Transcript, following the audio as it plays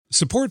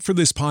Support for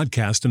this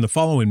podcast and the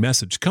following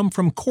message come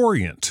from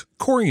Corient.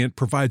 Corient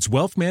provides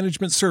wealth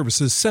management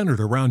services centered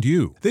around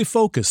you. They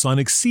focus on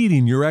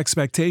exceeding your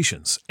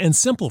expectations and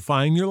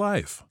simplifying your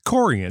life.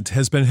 Corient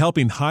has been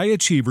helping high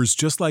achievers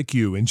just like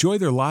you enjoy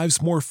their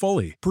lives more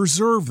fully,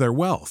 preserve their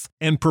wealth,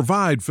 and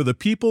provide for the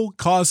people,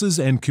 causes,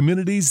 and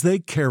communities they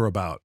care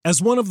about. As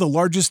one of the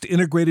largest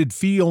integrated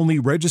fee-only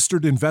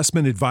registered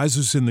investment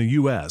advisors in the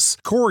U.S.,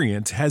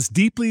 Corient has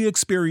deeply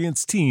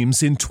experienced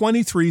teams in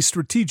 23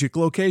 strategic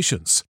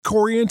locations.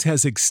 Corient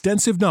has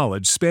extensive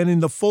knowledge spanning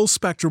the full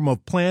spectrum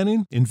of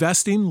planning,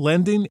 investing,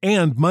 lending,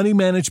 and money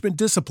management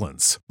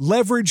disciplines.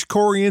 Leverage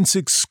Corient's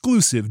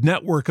exclusive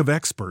network of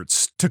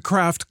experts to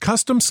craft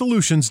custom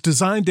solutions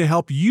designed to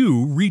help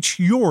you reach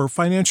your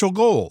financial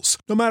goals,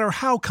 no matter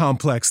how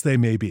complex they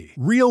may be.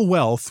 Real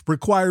wealth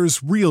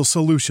requires real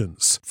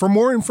solutions. For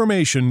more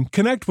information,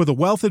 connect with a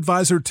wealth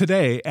advisor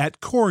today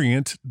at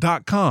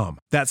Corient.com.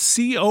 That's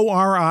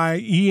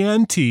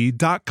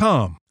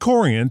Corient.com.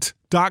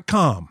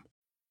 Corient.com.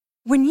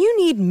 When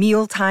you need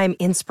mealtime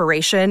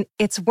inspiration,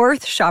 it's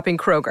worth shopping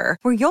Kroger,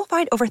 where you'll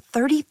find over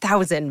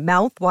 30,000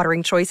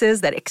 mouth-watering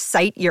choices that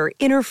excite your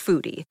inner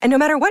foodie. And no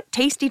matter what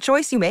tasty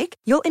choice you make,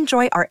 you'll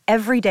enjoy our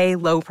everyday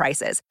low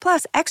prices,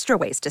 plus extra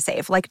ways to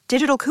save, like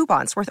digital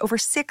coupons worth over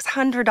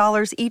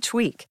 $600 each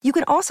week. You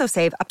can also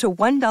save up to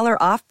 $1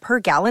 off per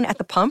gallon at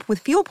the pump with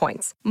fuel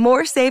points.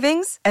 More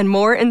savings and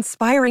more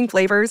inspiring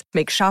flavors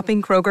make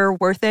shopping Kroger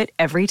worth it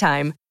every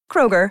time.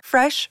 Kroger,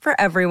 fresh for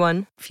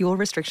everyone. Fuel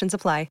restrictions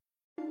apply.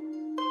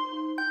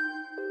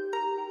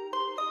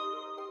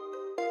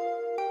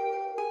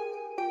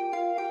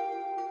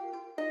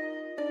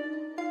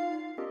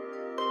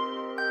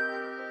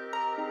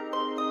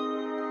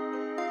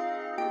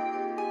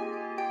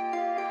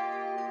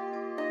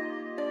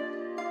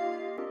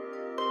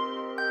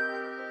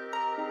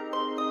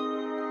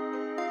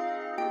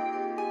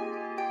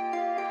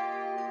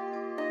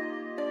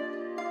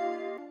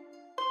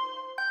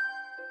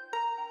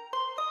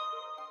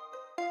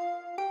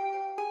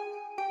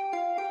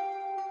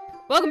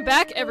 Welcome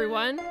back,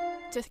 everyone,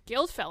 to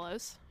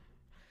Guildfellows,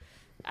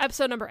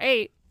 episode number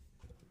 8.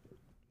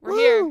 We're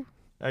here.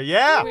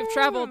 Yeah. We've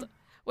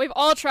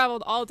all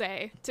traveled all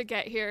day to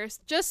get here,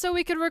 just so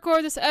we could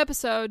record this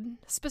episode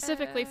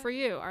specifically for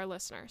you, our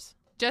listeners.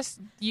 Just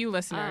you,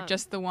 listener.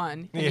 Just the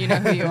one. And you know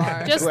who you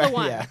are. Just the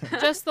one. Yeah.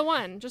 Just the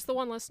one. Just the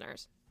one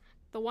listeners.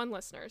 The one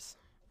listeners.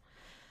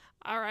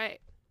 All right.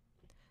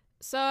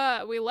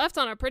 So we left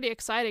on a pretty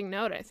exciting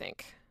note, I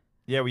think.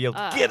 Yeah, we yelled,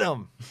 get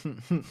him!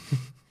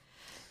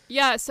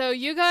 Yeah, so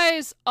you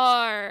guys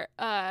are,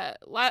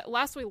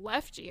 last we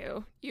left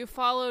you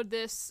followed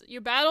this,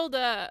 you battled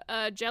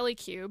a jelly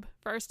cube,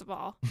 first of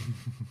all,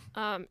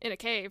 in a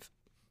cave.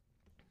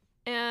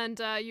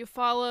 And you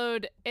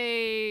followed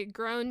a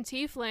grown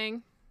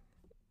tiefling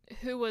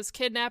who was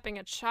kidnapping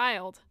a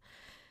child.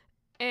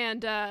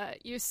 And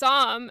you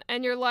saw him,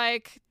 and you're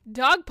like,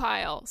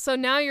 dogpile. So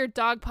now you're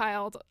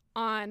dogpiled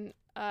on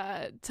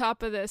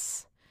top of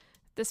this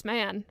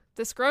man,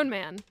 this grown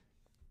man.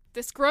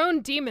 This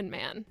grown demon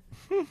man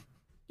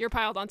you're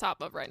piled on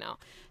top of right now.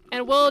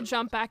 And we'll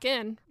jump back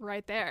in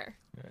right there.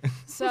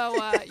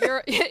 So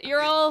you're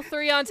all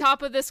three on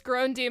top of this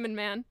grown demon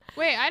man.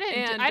 Wait, I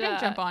didn't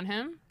jump on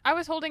him. I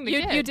was holding the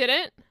kid. You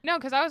didn't? No,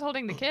 because I was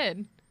holding the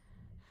kid.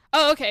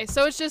 Oh, okay.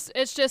 So it's just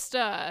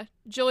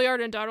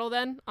Juilliard and Dartle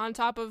then on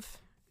top of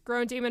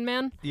grown demon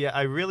man? Yeah,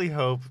 I really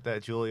hope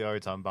that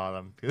Juilliard's on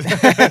bottom.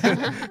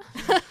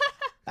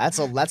 That's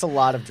a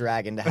lot of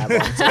dragon to have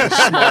on such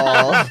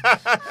small.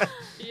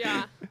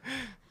 Yeah.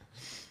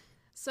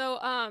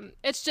 So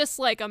it's just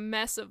like a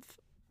mess of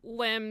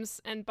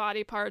limbs and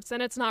body parts,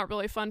 and it's not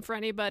really fun for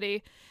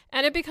anybody.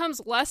 And it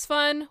becomes less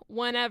fun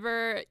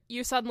whenever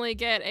you suddenly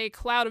get a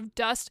cloud of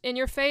dust in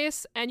your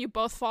face and you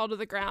both fall to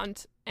the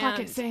ground.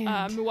 And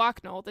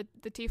Muaknol,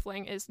 the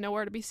tiefling, is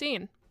nowhere to be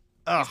seen.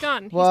 He's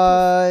gone.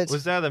 What?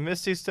 Was that a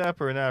Misty Step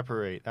or an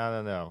Apparate? I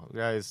don't know.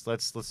 Guys,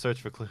 let's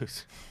search for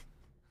clues.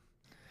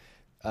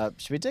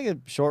 Should we take a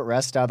short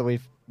rest now that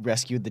we've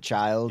rescued the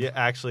child? Yeah,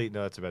 actually,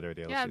 no, that's a better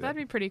idea. Yeah, that'd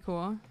be pretty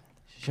cool.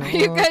 Are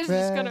you guys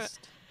just gonna?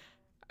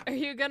 Are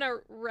you gonna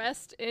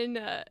rest in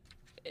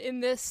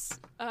this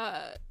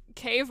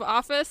cave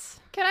office?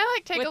 Can I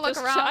take a look around? With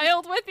this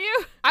child with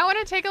you? I want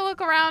to take a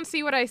look around,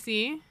 see what I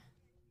see.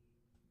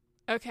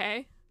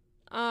 Okay.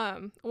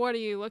 What are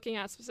you looking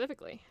at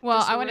specifically?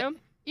 Well, I want to.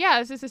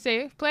 Yeah, is this a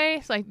safe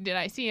place? Like, did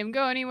I see him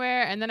go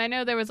anywhere? And then I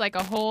know there was like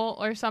a hole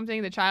or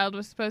something the child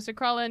was supposed to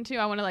crawl into.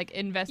 I want to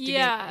investigate.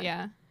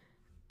 Yeah.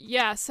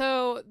 Yeah.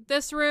 So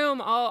this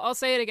room, I'll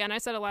say it again. I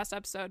said it last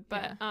episode,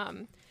 but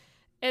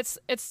it's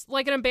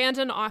like an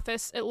abandoned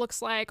office. It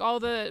looks like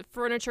all the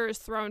furniture is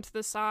thrown to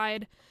the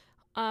side.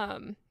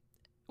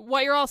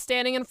 What you're all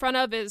standing in front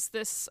of is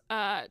this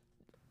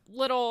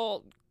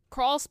little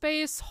crawl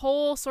space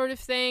hole sort of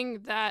thing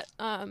that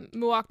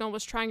Muaknol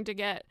was trying to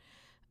get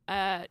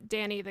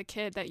Danny, the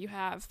kid that you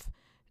have,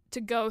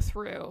 to go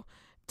through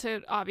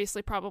to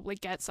obviously probably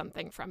get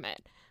something from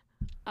it.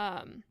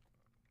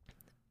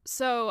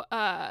 So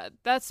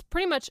that's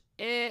pretty much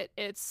it.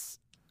 It's,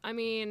 I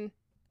mean,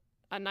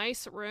 a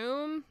nice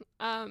room.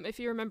 If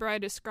you remember, I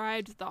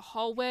described the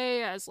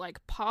hallway as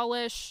like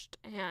polished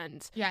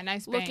and Yeah,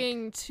 nice bank.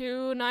 looking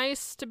too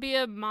nice to be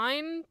a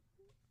mine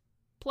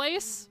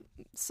place.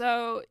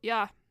 So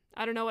yeah,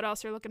 I don't know what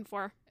else you're looking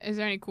for. Is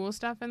there any cool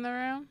stuff in the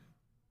room?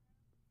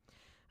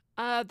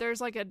 There's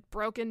like a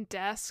broken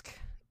desk,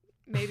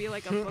 maybe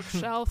like a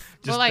bookshelf.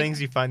 Just like,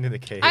 things you find in the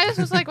cave. I just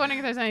was like wondering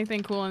if there's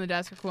anything cool in the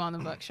desk or cool on the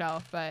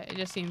bookshelf, but it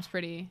just seems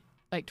pretty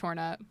like torn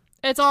up.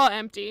 It's all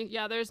empty.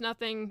 Yeah, there's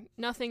nothing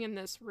in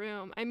this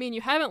room. I mean,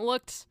 you haven't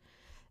looked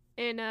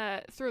in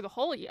through the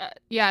hole yet.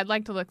 Yeah, I'd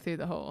like to look through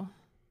the hole.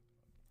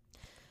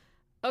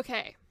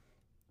 Okay.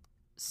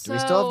 So, Do we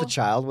still have the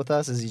child with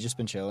us? Has he just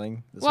been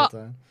chilling this whole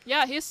time?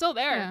 yeah, he's still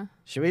there. Yeah.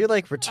 Should we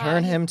like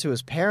return him to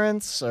his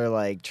parents or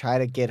like try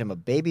to get him a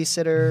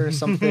babysitter or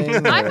something?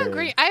 I'm or- a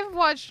great. I've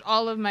watched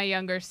all of my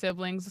younger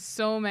siblings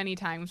so many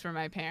times for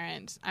my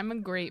parents. I'm a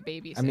great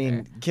babysitter. I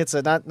mean,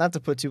 Kitsa, not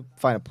to put too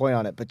fine a point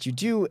on it, but you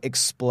do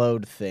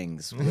explode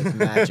things with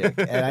magic,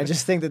 and I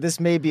just think that this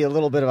may be a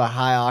little bit of a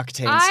high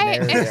octane I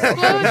scenario.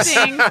 explode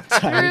things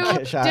Tiny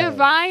through child.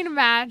 divine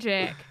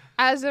magic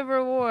as a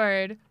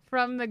reward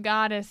from the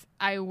goddess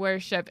I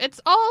worship. It's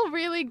all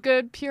really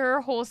good,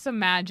 pure, wholesome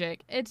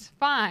magic. It's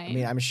fine. I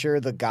mean, I'm sure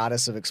the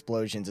goddess of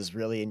explosions is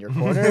really in your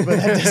corner, but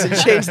that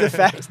doesn't change the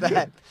fact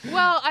that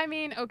well, I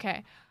mean,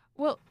 okay.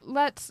 Well,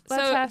 let's So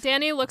have...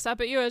 Danny looks up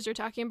at you as you're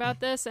talking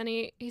about this, and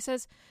he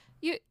says,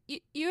 "You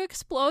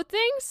explode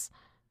things?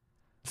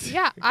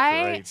 Yeah,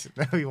 I Great.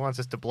 Now he wants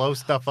us to blow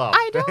stuff up.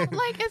 I don't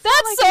like it's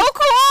That's not so like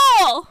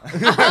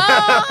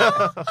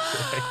cool!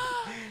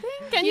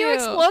 Thank Can you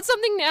explode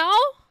something now?"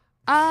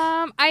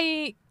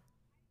 I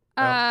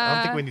I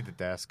don't think we need the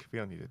desk. We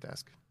don't need a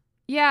desk.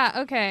 Yeah,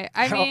 okay.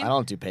 I I mean,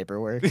 don't do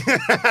paperwork.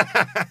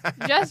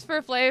 just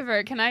for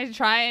flavor, can I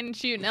try and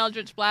shoot an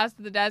Eldritch Blast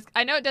at the desk?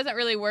 I know it doesn't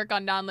really work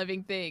on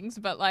non-living things,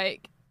 but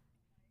like,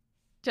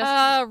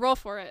 just roll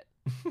for it.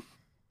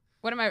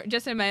 what am I?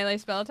 Just a melee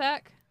spell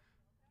attack?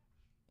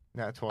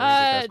 Not 20. The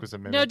desk was a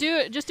minute.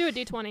 No, just do a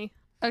d20.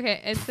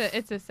 Okay,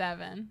 it's a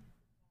 7.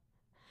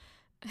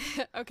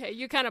 Okay,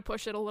 you kind of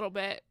push it a little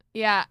bit,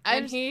 Yeah,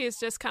 and he's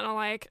just kind of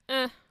like,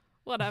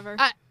 whatever.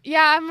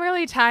 yeah, I'm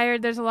really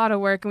tired. There's a lot of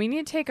work, and we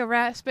need to take a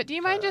rest. But do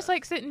you mind just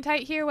like sitting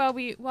tight here while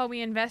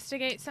we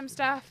investigate some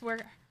stuff?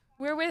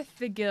 We're with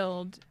the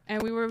guild,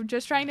 and we were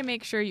just trying to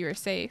make sure you were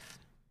safe.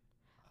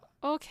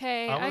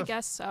 Okay, I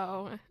guess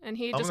so. And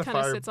he just kind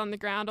of sits on the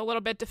ground, a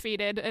little bit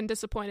defeated and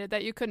disappointed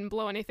that you couldn't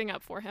blow anything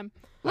up for him.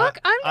 Look,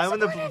 I'm in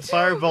the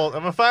firebolt.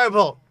 I'm a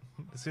firebolt.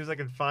 As soon as I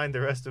can find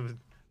the rest of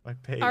my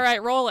page. All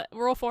right, roll it.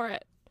 Roll for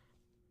it.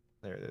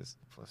 There it is.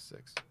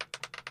 +6.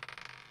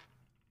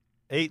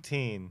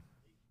 18.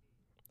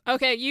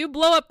 Okay, you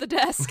blow up the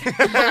desk.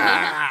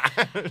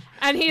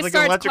 And he Like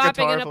starts electric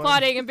clapping guitar and playing.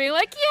 applauding and being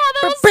like, yeah,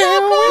 that was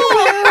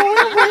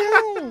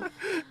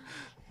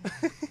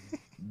so cool.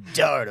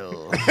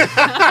 Dartle.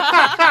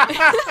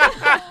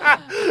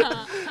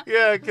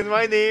 Yeah, can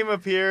my name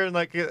appear? And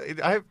like,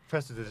 I have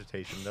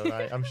prestidigitation, don't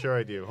I? I'm sure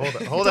I do. Hold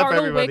up, Dartle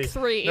everybody. Wick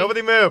 3.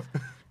 Nobody move.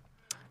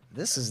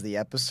 This is the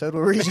episode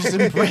where we just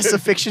embrace a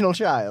fictional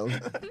child.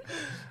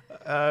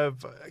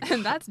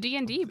 and that's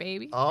D&D,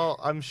 baby.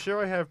 I'm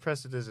sure I have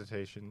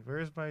prestidigitation. Where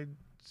is my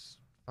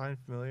find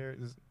familiar?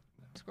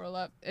 Scroll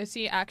up.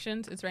 See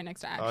actions. It's right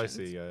next to actions. Oh, I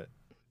see. Got it.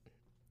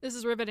 This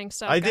is riveting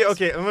stuff. I did. guys.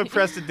 Okay, I'm gonna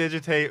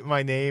prestidigitate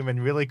my name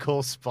and really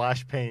cool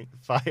splash paint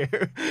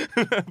fire,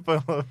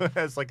 but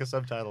as like a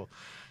subtitle.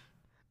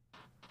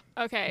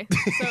 Okay,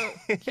 so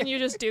can you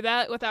just do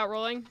that without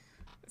rolling?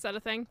 Is that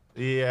a thing?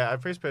 Yeah, I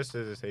pressed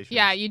prestidigitation.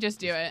 Yeah, you just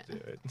do it. Do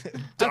it.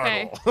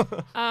 Okay.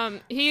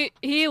 Dartle.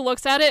 He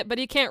looks at it, but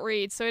he can't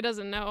read, so he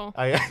doesn't know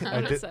I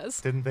what it says.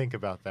 didn't think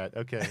about that.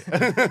 Okay.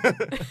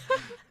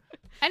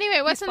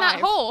 Anyway, what's He's in that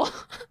 5. hole?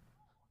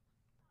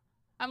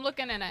 I'm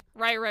looking in it.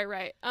 Right.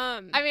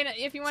 I mean,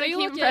 if you want So to you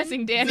keep look in.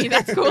 impressing Danny,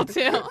 that's cool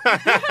too.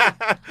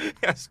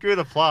 Yeah, screw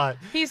the plot.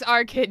 He's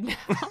our kid now.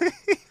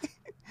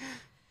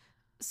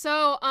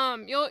 So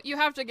you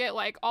have to get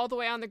like all the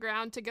way on the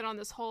ground to get on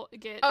this hole.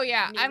 Oh,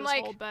 yeah, near I'm, this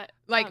like- hole, but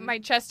My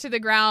chest to the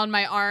ground,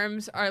 my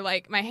arms are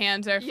like, my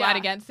hands are flat Yeah.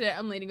 against it.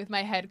 I'm leaning with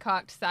my head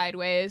cocked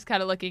sideways,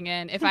 kind of looking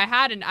in. If I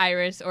had an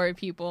iris or a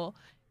pupil,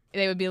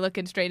 they would be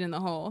looking straight in the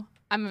hole.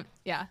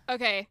 Yeah.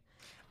 Okay.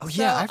 Oh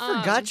yeah, I So,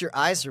 forgot your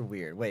eyes are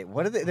weird. Wait,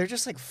 what are they? They're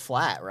just like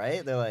flat,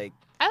 right? They're like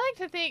I like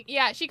to think,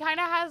 yeah, she kind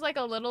of has like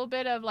a little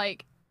bit of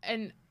like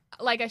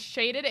a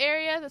shaded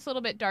area that's a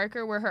little bit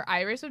darker where her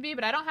iris would be,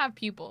 but I don't have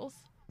pupils.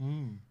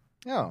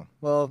 oh,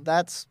 well,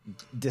 that's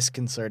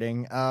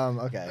disconcerting.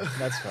 Okay,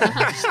 that's fine.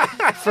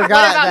 What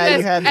Forgot about that this?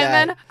 you had And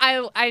that.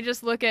 then I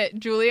just look at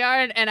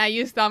Juilliard and I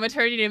use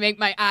thaumaturgy to make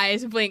my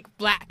eyes blink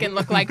black and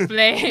look like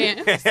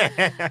flames.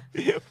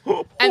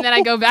 And then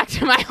I go back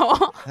to my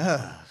hole.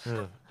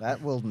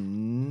 That will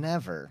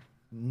never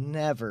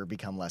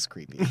become less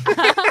creepy.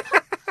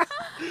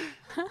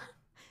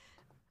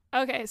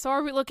 Okay. So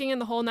are we looking in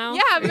the hole now?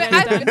 Yeah, Are you but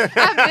guys done?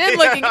 I've been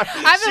looking. I've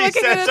been She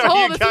looking says, at this "Are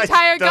hole you this guys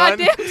entire done?"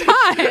 goddamn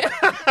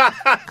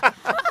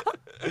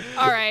time.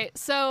 All right.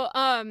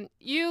 So,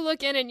 you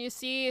look in and you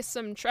see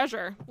some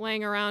treasure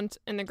laying around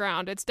in the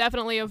ground. It's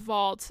definitely a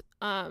vault,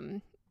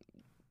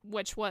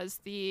 which was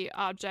the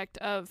object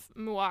of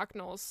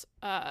Muaknal's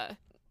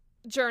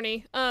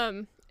journey.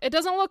 It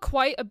doesn't look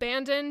quite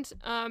abandoned.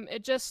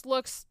 It just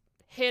looks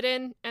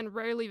hidden and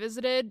rarely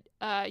visited.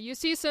 You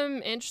see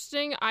some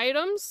interesting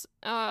items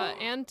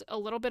and a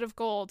little bit of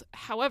gold.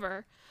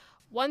 However,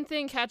 one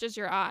thing catches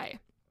your eye.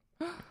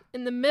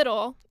 In the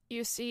middle,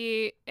 you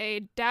see a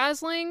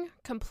dazzling,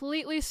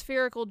 completely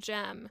spherical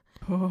gem.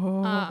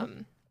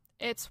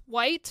 It's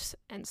white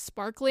and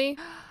sparkly.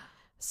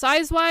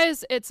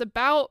 Size-wise, it's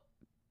about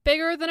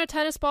bigger than a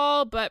tennis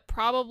ball, but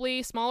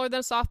probably smaller than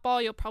a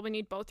softball. You'll probably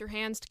need both your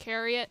hands to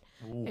carry it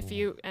if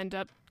you end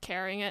up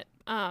carrying it.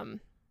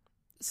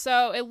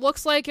 So it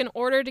looks like in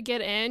order to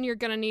get in, you're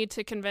going to need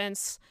to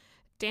convince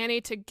Danny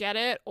to get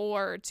it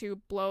or to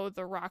blow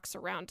the rocks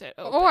around it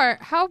open. Or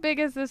how big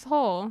is this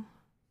hole?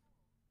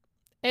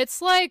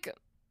 It's like,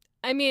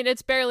 I mean,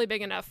 it's barely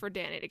big enough for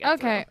Danny to get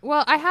Okay,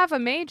 well, I have a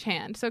mage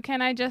hand, so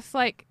can I just,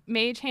 like,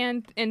 mage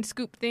hand and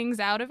scoop things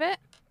out of it?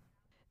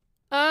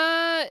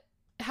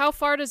 How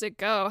far does it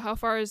go? How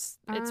far is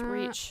its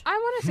reach? I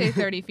want to say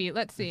 30 feet.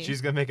 Let's see.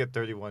 She's gonna make it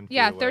 31 feet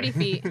Yeah, away. 30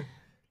 feet.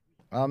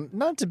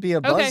 Not to be a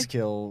Okay.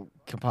 buzzkill,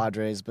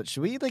 compadres, but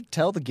should we like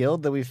tell the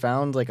guild that we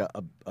found like a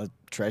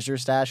treasure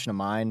stash in a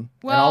mine, and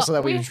Well, also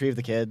that we we- retrieved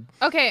the kid?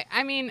 Okay,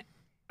 I mean,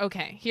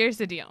 okay, here's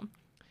the deal.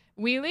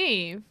 We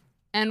leave,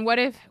 and what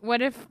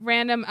if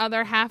random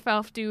other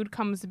half-elf dude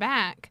comes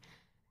back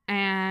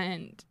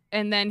and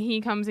then he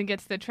comes and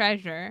gets the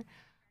treasure?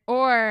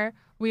 Or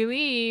we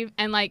leave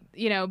and, like,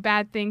 you know,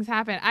 bad things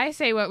happen. I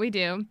say what we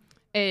do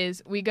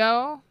is we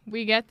go,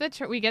 we get the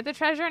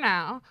treasure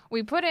now,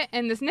 we put it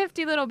in this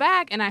nifty little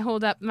bag, and I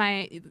hold up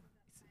my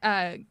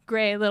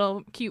gray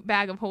little cute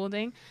bag of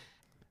holding,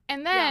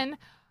 and then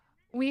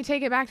we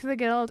take it back to the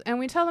guild and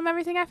we tell them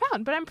everything I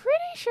found. But I'm pretty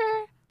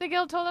sure the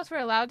guild told us we're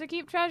allowed to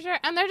keep treasure,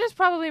 and they're just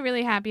probably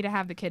really happy to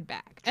have the kid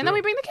back. And then True.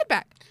 we bring the kid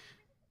back.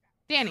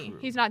 Danny, True.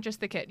 he's not just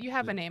the kid. You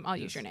have a name. I'll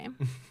use your name.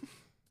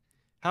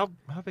 How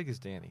big is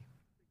Danny?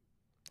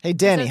 Hey,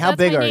 Danny, Says, how "That's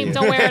big my are name, you?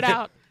 Don't wear it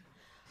out.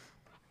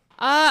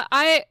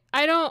 I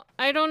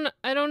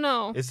don't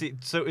know. Is he?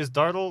 So is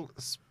Dartle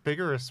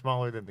bigger or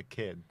smaller than the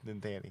kid than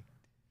Danny?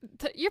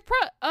 You're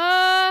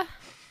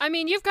I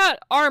mean, you've got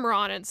armor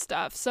on and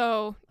stuff,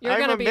 so you're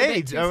I'm gonna a be a bit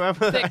mage. too I'm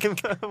thick.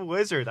 a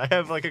wizard. I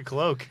have like a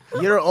cloak.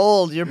 You're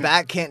old. Your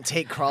back can't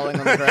take crawling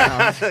on the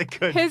ground.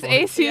 Good His point.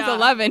 AC is Yeah.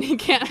 11. He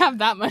can't have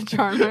that much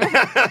armor.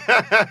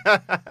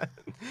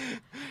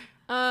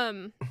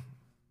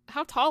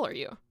 How tall are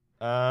you?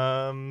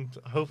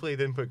 Hopefully, I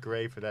didn't put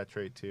gray for that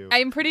trait too.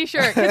 I'm pretty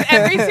sure, because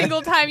every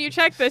single time you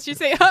check this, you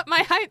say, my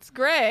height's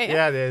gray.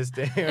 Yeah, it is.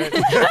 Damn it.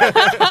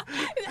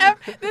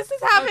 This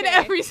has happened Okay.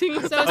 every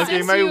single So time. Okay,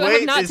 since my you have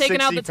weight not is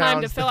taken out 60 the time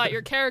to pounds. fill out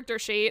your character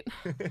sheet,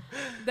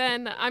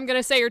 then I'm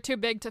gonna say you're too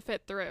big to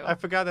fit through. I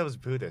forgot that was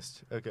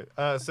Buddhist. Okay.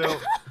 So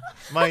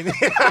my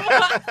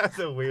that's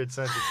a weird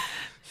sentence.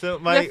 So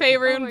The my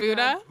Faerun Oh my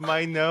Buddha.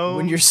 my gnome.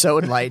 When you're so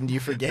enlightened, you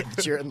forget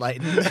that you're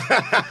enlightened.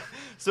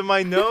 So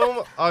my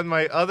gnome on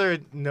my other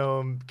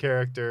gnome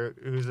character,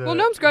 who's a Well,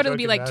 gnomes grow to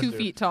be drunken like 2 master.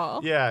 feet tall.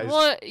 Yeah.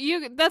 Well,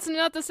 that's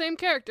not the same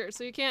character,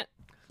 so you can't.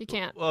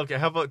 Well, okay.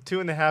 How about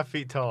 2.5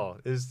 feet tall?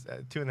 Is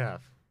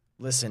 2.5?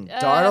 Listen,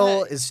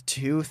 Dartle Uh, is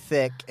too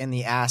thick in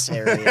the ass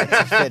area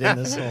to fit in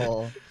this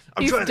hole.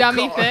 I'm He's trying to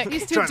dummy crawl- thick.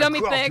 He's too trying to dummy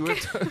crawl thick.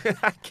 through it.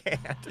 I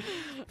can't.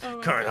 Oh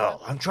my Colonel,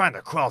 God. I'm trying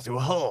to crawl through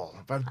a hole,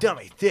 but I'm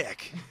dummy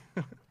thick.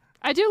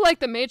 I do like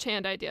the mage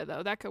hand idea,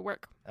 though. That could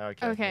work.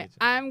 Okay,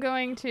 I'm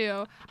going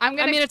to. I'm I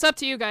gonna. mean, it's up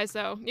to you guys,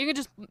 though. You can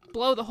just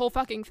blow the whole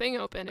fucking thing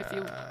open if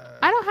you.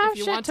 I don't have if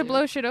you shit want to to.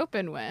 blow shit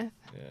open with.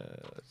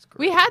 that's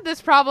We great. had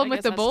this problem I with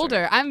guess the that's true.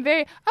 boulder. I'm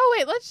very. Oh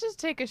wait, let's just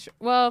take a.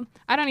 Well,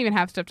 I don't even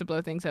have stuff to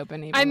blow things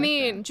open. Even I with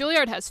mean,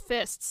 Juilliard has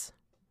fists.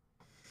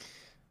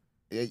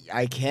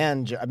 I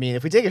can. I mean,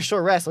 if we take a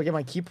short rest, I'll get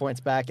my key points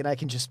back, and I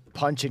can just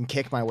punch and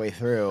kick my way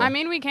through. I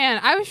mean, we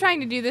can. I was trying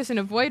to do this and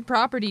avoid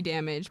property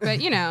damage,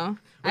 but you know,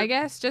 I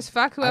guess just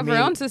fuck whoever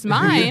mean- owns this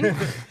mine.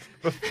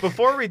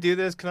 Before we do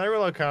this, can I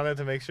roll Arcana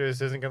to make sure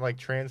this isn't gonna like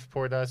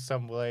transport us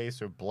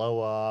someplace or blow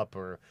up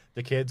or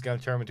the kid's gonna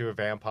turn into a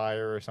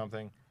vampire or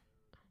something?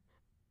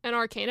 An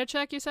Arcana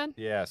check, you said?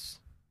 Yes.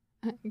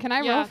 Can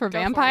I Yeah, roll for go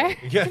for vampire?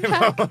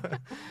 Yeah.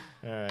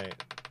 All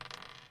right.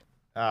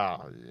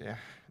 Oh yeah.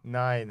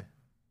 9.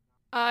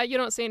 You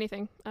don't see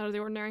anything out of the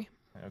ordinary.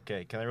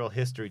 Okay. Can I roll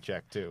history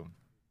check too?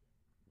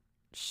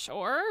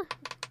 Sure,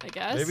 I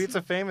guess. Maybe it's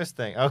a famous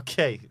thing.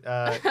 Okay.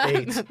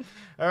 8.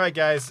 All right,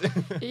 guys.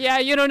 Yeah,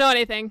 you don't know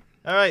anything.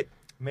 All right.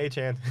 Mage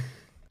hand.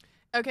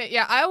 Okay,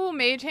 yeah, I will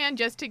mage hand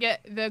just to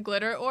get the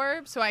glitter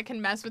orb so I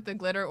can mess with the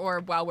glitter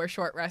orb while we're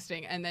short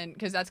resting, and then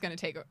because that's gonna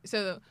take.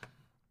 So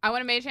I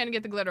want to mage hand and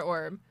get the glitter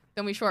orb.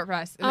 Then we short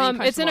rest. And then you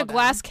punch It's the in a wall down.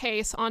 glass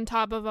case on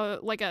top of a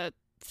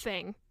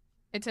thing,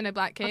 It's in a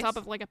black case. on top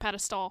of like a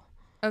pedestal.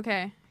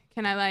 Okay.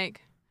 Can I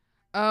like?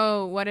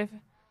 Oh, what if?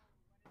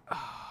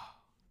 Oh.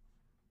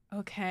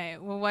 Okay.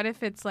 Well, what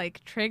if it's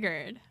like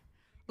triggered?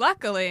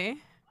 Luckily,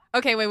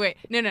 Okay, wait.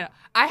 No.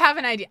 I have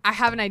an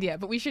idea,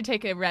 but we should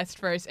take a rest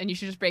first, and you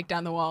should just break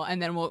down the wall,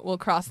 and then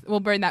we'll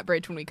burn that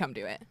bridge when we come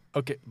to it.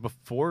 Okay,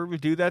 before we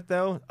do that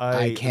though,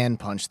 I can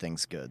punch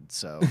things good,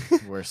 so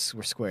we're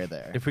square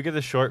there. if we get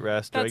a short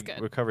rest, do I That's good.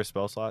 recover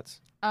spell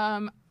slots?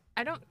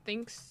 I don't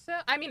think so.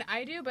 I mean,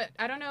 I do, but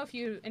I don't know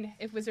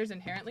if wizards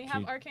inherently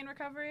have arcane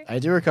recovery. I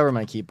do recover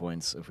my key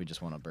points if we just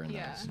want to burn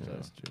Yeah. those. Yeah, So.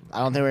 that's true. I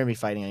don't think we're gonna be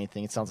fighting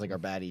anything. It sounds like our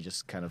baddie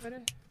just kind of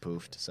What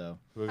poofed. So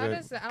We're How gonna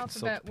does the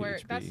consult alphabet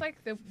work? PHB. That's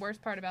like the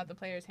worst part about the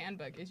player's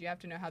handbook is you have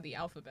to know how the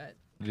alphabet.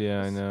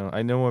 Yeah, I know.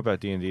 I know more about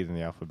D&D than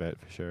the alphabet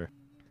for sure.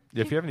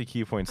 If you have any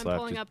key points I'm left,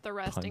 pulling just up the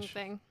resting punch.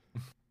 thing.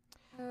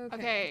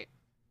 Okay.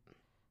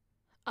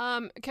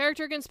 A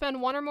character can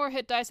spend 1 or more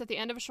hit dice at the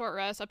end of a short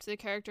rest, up to the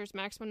character's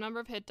maximum number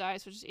of hit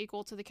dice, which is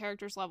equal to the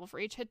character's level for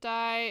each hit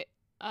die.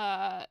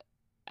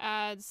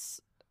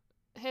 Adds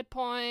hit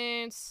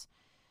points.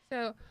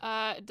 So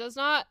It does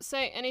not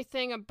say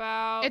anything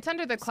about. it's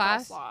under the spell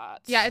class.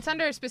 slots. Yeah, it's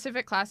under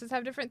specific classes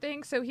have different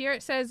things. So here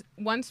it says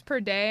once per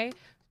day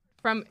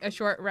from a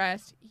short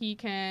rest, he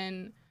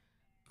can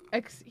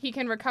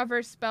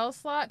recover spell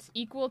slots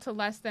equal to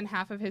less than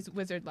half of his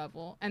wizard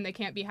level, and they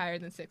can't be higher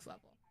than 6th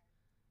level.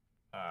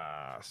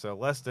 So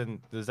less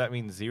than, does that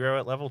mean 0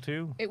 at level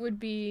 2? It would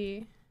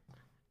be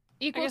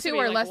equal guess to it'd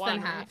be or like less 1,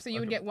 than half. right? So you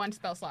would Okay. get 1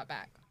 spell slot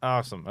back.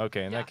 Awesome.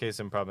 Okay, in Yeah. that case,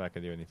 I'm probably not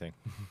going to do anything.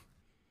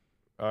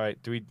 All right,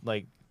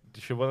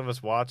 should one of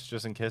us watch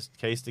just in case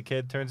the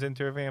kid turns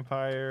into a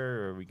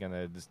vampire, or are we going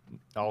to just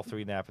all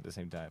 3 nap at the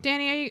same time?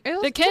 Danny, are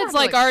you? The kid's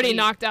like already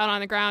knocked out on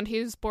the ground.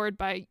 He's bored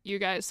by you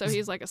guys, so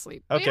he's like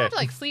asleep. You Okay, don't have to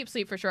like sleep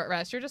for short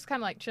rest. You're just kind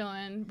of like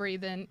chilling,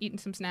 breathing, eating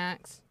some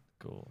snacks.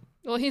 cool.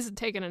 Well, he's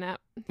taking a nap.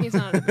 He's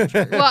not an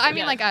adventurer. Well, I mean,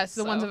 yet, like us,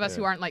 the ones so- of us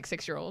who Yeah. aren't like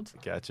 6-year-olds.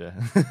 Gotcha.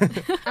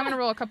 I'm gonna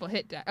roll a couple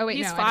hit die. Oh wait,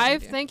 He's no, I don't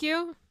 5, need to. thank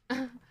you.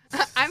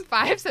 I'm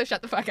 5, so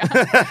shut the fuck up.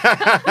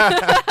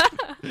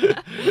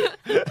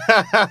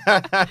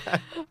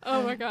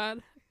 Oh my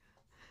god.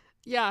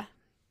 Yeah.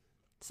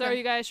 So are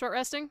you guys short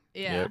resting?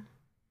 Yeah. Yep.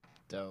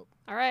 dope.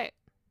 All right.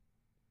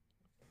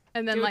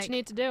 And then Do what like, you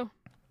need to do.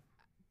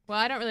 well,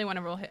 I don't really want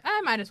to roll hit.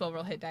 I might as well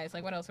roll hit dice.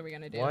 Like, what else are we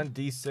gonna do?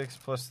 1d6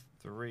 plus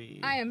 3.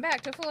 I am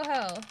back to full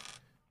health.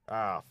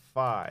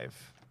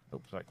 5.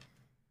 Oops, sorry.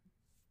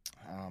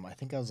 I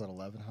think I was at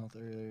 11 health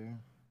earlier.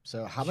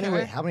 So how Sure.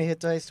 many hit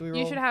dice do we roll?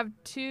 You should have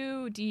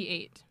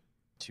 2d8.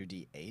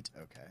 2d8.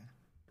 Okay.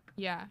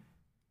 Yeah,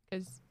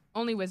 because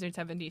only wizards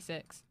have a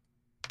d6.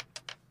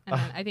 And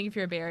then I think if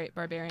you're a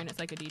barbarian, it's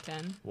like a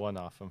d10. 1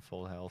 off. I'm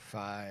full health.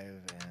 5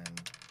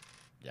 and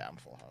yeah, I'm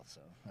full health.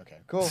 So okay,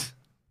 cool,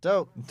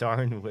 dope.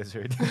 Darn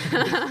wizard. You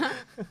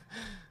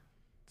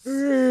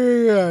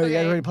guys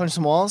Okay. ready to punch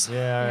some walls?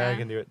 Yeah, I Yeah.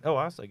 can do it. Oh,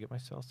 also, I get my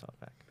spell slot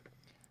back.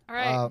 All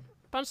right.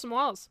 Punch some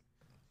walls.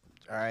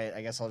 All right,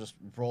 I guess I'll just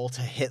roll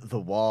to hit the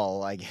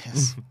wall. I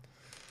guess.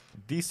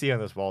 DC on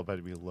this wall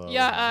better be low.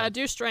 Yeah,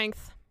 do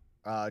strength.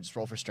 Just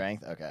roll for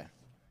strength. Okay.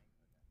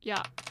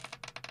 Yeah.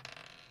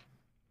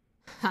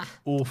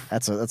 Oof.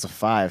 That's a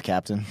 5,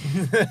 Captain.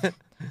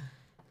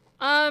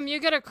 You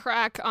get a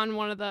crack on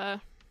one of the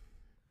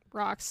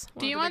rocks.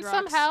 Do you want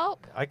some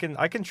help? I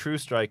can true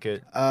strike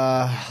it.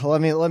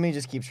 Let me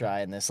just keep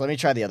trying this. Let me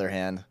try the other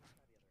hand.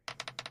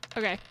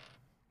 Okay.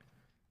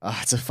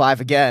 It's a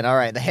 5 again. All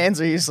right, the hands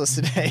are useless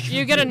today.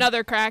 You get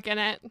another crack in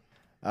it.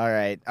 All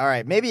right.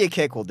 Maybe a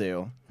kick will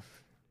do.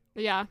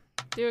 Yeah.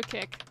 Do a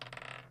kick.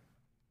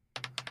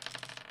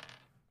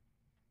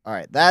 All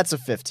right, that's a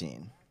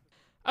 15.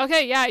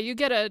 Okay, yeah, you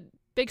get a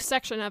big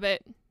section of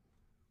it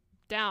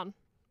down,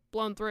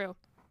 blown through.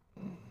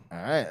 All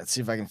right, let's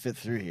see if I can fit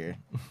through here.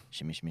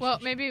 Shimmy, shimmy. Well,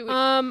 shimmy, maybe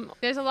shimmy.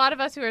 there's a lot of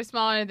us who are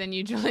smaller than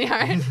you,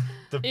 Juilliard.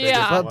 The Yeah.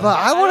 biggest But one.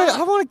 I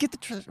want to get the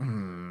treasure.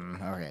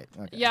 All right.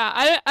 Okay.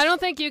 Yeah, I don't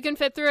think you can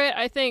fit through it.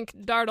 I think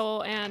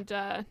Dartle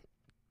and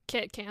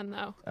Kit can,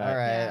 though. All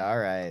right. Yeah. All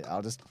right.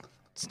 I'll just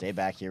stay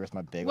back here with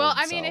my big. Well, old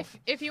I mean, self.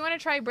 if you want to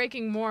try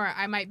breaking more,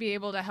 I might be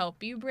able to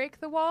help you break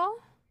the wall.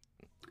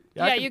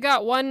 Yeah, I Yeah, can- you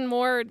got one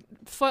more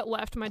foot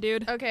left, my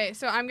dude. Okay,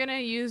 so I'm gonna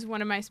use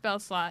one of my spell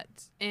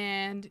slots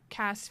and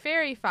cast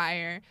Fairy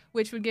Fire,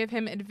 which would give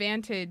him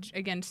advantage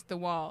against the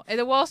wall. And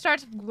the wall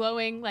starts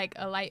glowing like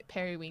a light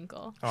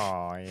periwinkle.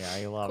 Oh yeah,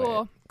 I love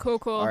Cool,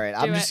 it. cool. all right,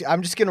 Do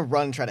I'm just gonna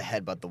run and try to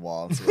headbutt the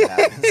wall and see what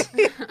happens.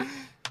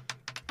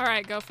 All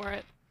right, go for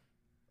it.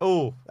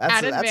 Oh,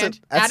 Add advantage.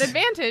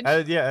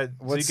 yeah. So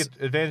What's- you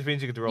get advantage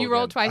means you get to roll. You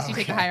roll again. twice, you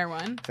take a Okay. higher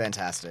one.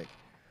 Fantastic.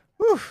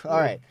 Whew, all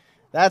right,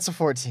 that's a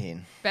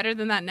 14. Better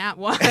than that nat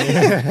one.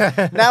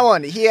 Now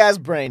one, he has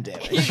brain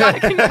damage. You got a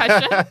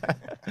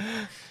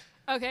concussion.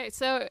 Okay,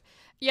 so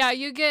yeah,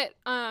 you get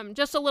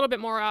just a little bit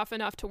more off,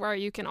 enough to where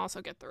you can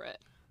also get through it.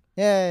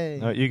 Yay.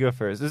 No, you go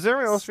first. Does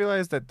everyone else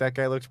realize that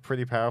guy looks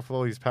pretty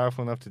powerful? He's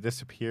powerful enough to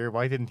disappear.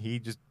 Why didn't he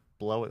just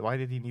blow it? Why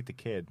did he need the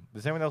kid?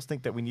 Does anyone else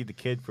think that we need the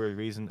kid for a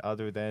reason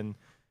other than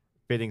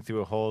fitting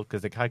through a hole?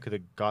 Because the guy could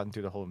have gotten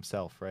through the hole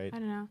himself, right? I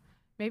don't know.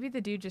 Maybe the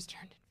dude just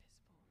turned invisible.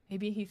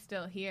 Maybe he's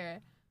still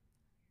here.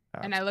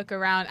 And I look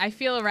around. I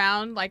feel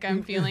around like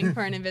I'm feeling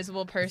for an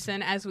invisible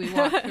person as we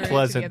walk through to the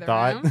Pleasant other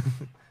thought. room.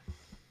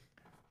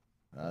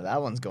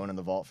 That one's going in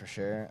the vault for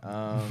sure.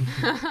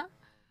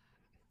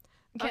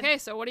 Okay,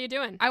 so what are you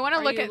doing? I want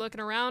to look Are you at.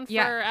 looking around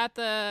Yeah. at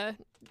the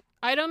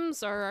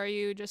items, or are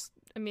you just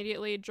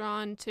immediately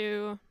drawn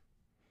to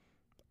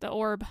the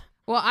orb?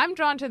 Well, I'm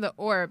drawn to the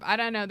orb. I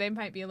don't know. They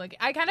might be looking.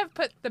 I kind of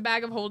put the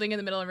bag of holding in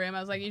the middle of the room. I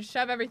was like, you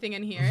shove everything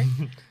in here.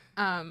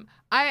 I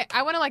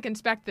want to like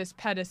inspect this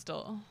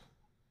pedestal.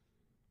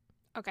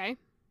 Okay.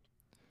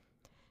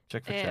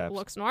 Check for It traps.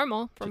 looks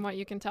normal from what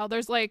you can tell.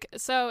 There's like,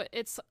 so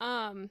it's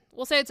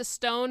we'll say it's a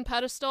stone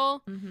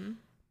pedestal. Mm-hmm.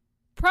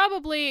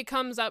 Probably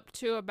comes up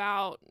to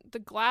about the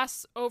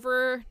glass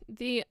over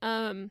the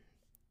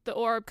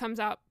orb comes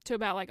out to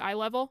about like eye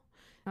level.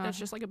 And it's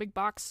just like a big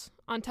box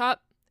on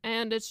top,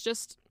 and it's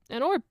just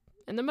an orb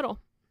in the middle,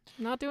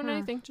 not doing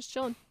anything, just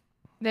chilling.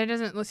 There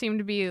doesn't seem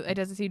to be. It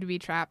doesn't seem to be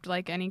trapped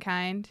like any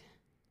kind.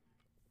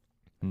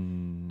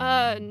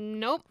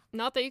 Nope,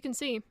 not that you can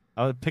see.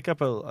 I would pick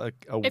up a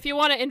If you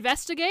want to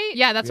investigate,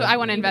 Yeah, that's what I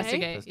want to Okay.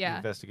 investigate. Yeah,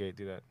 investigate.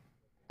 Do that.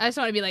 I just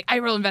want to be like, I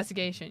roll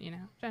investigation.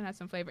 Trying to have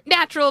some flavor.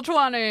 Natural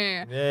 20.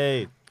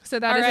 Yay! So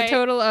that is All right. a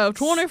total of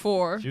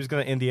 24. She was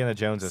gonna Indiana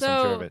Jones us.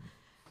 I'm sure of So-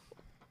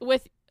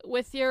 it.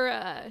 with your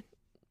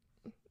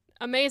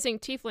amazing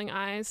tiefling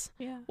eyes,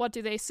 Yeah. what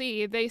do they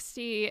see? They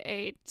see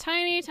a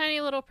tiny, tiny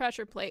little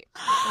pressure plate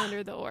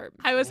under the orb.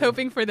 I was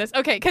hoping for this.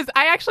 Okay, because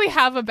I actually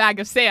have a bag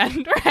of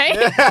sand, right?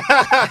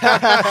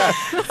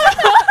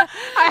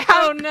 I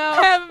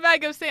have a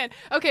bag of sand.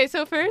 Okay,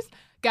 so first,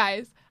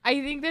 guys, I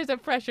think there's a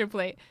pressure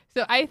plate.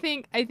 So I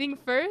think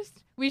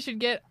first we should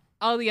get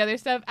all the other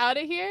stuff out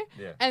of here,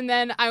 Yeah. and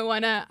then I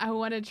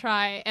wanna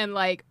try and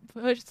like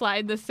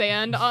slide the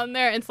sand on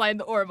there and slide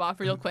the orb off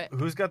real quick.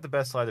 Who's got the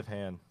best sleight of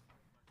hand?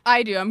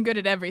 I do. I'm good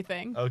at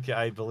everything. Okay,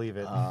 I believe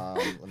it.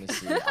 Let me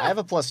see. I have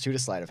a +2 to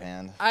sleight of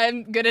hand.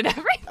 I'm good at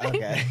everything.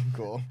 Okay,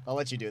 cool. I'll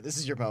let you do it. This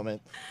is your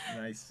moment.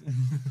 Nice.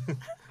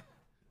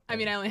 I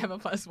mean, I only have a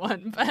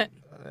 +1, but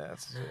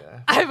That's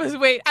I was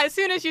as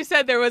soon as you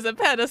said there was a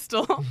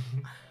pedestal.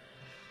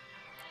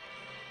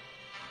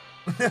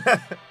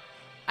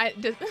 I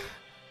just.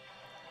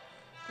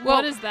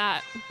 What is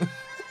that?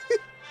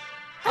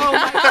 Oh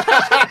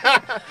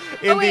my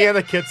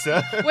Indiana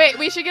Kitsa. Wait,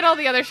 we should get all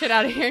the other shit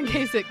out of here in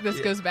case this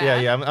goes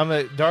bad.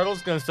 Yeah.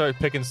 Dartle's gonna start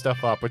picking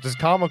stuff up, which is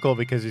comical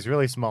because he's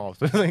really small.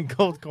 So like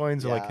gold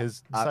coins are like Yeah.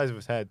 the size of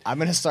his head. I'm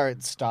gonna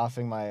start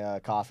stuffing my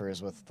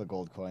coffers with the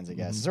gold coins, I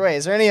guess. Is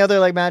there any other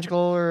like magical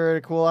or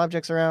cool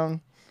objects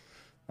around?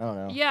 I don't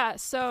know. Yeah,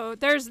 so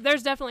there's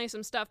definitely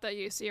some stuff that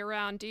you see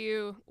around. Do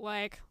you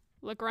like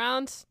look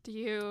around? Do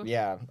you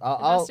Yeah,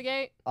 I'll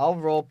investigate? I'll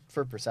roll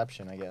for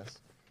perception, I guess.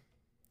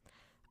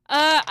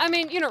 I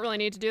mean, you don't really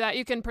need to do that.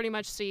 You can pretty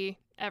much see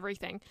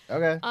everything.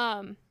 Okay.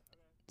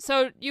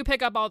 So you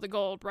pick up all the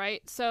gold,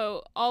 right?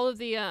 So all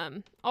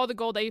the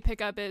gold that you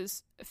pick up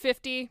is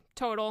 50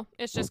 total.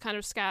 It's just kind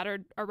of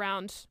scattered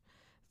around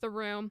the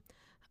room.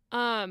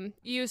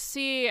 You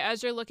see,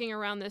 as you're looking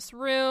around this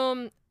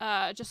room,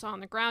 just on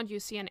the ground, you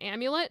see an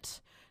amulet.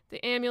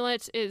 The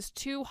amulet is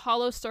 2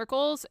 hollow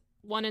circles,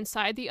 one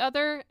inside the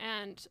other,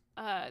 and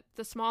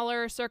the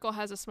smaller circle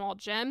has a small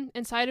gem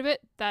inside of it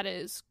that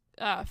is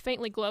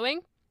faintly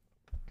glowing.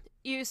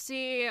 You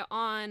see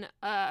on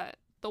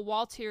the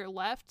wall to your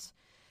left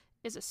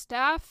is a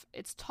staff.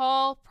 It's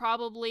tall,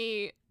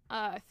 probably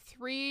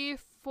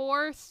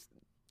 3/4,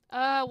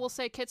 we'll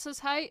say Kitsa's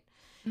height,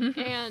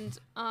 and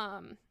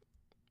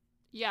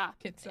yeah,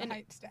 It's a And-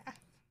 height staff.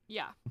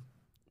 yeah.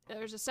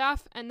 There's a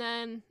staff, and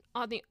then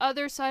on the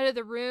other side of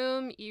the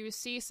room, you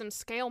see some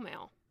scale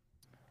mail.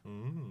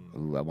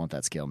 Ooh, I want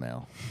that scale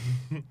mail.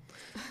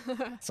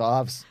 So I'll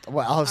have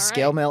All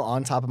scale right. mail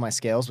on top of my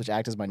scales, which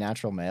act as my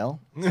natural mail.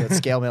 So it's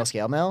scale mail,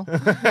 scale mail.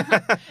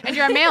 And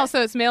you're a male,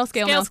 so it's male,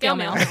 scale, mail, Scale,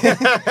 scale, scale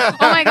mail.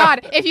 Oh my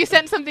god, if you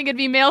sent something, it'd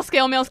be male,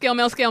 scale, mail, scale,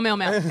 mail, scale, mail,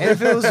 mail. And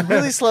if it was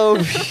really slow,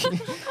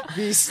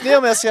 be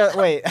snail mail, scale.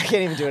 Wait, I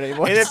can't even do it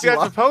anymore. And It's if too you're at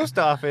long. the post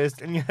office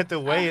and you have to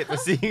weigh it to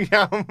see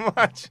how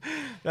much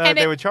And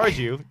they it- would charge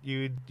you,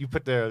 you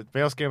put the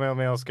mail scale on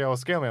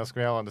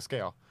the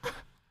scale.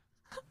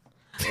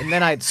 And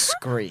then I'd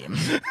scream.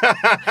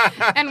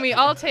 And we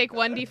all take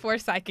 1d4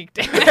 psychic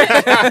damage.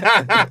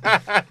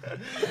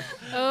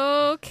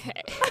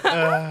 Okay.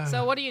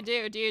 So what do you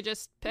do? Do you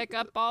just pick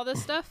up all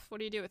this stuff? What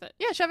do you do with it?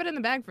 Yeah, shove it in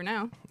the bag for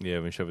now. Yeah,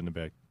 we shove it in the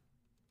bag.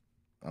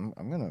 I'm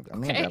gonna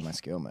Okay. grab my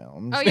scale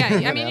mail. Oh, yeah,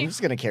 I mean, I'm you-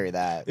 just gonna carry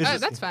that. Oh,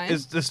 that's fine.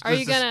 Are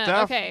you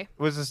gonna? Okay.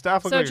 Was the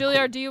staff look So like a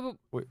Juilliard, do you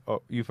Wait,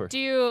 oh, you first.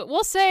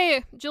 we'll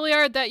say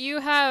Juilliard that you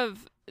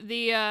have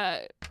the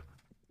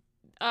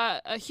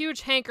a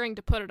huge hankering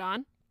to put it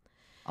on.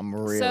 I'm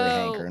really So-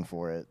 hankering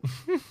for it.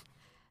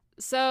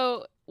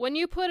 So when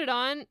you put it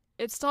on,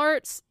 it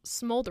starts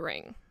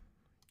smoldering.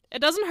 It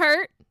doesn't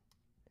hurt.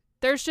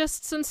 There's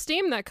just some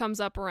steam that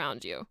comes up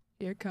around you.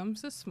 Here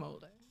comes the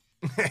smolder.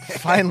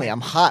 Finally,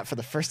 I'm hot for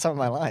the first time in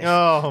my life.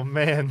 Oh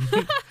man!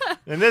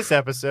 In this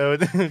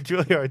episode,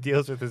 Juilliard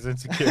deals with his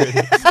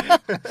insecurities.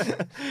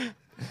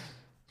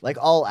 Like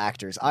all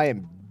actors, I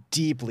am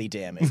deeply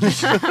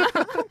damaged.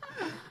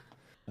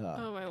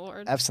 Oh my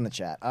lord. F's in the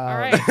chat. All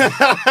right.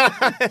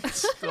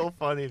 It's so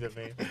funny to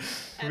me.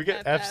 Can we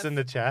get F's in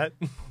the chat?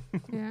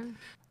 Yeah.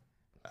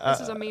 This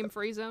is a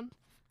meme-free zone.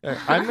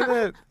 I'm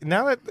gonna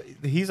now that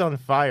he's on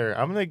fire,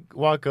 I'm gonna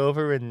walk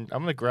over and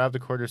I'm gonna grab the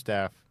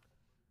quarterstaff.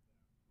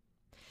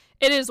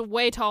 It is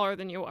way taller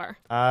than you are.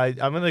 I'm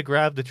gonna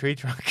grab the tree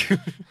trunk,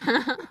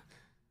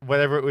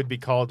 whatever it would be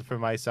called for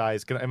my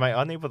size. Am I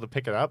unable to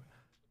pick it up?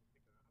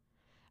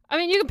 I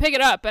mean, you can pick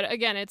it up, but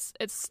again, it's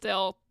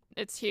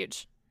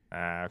huge.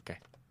 Okay.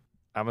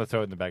 I'm gonna throw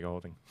it in the bag of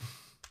holding.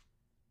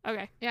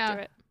 Okay. Yeah.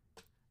 Do it.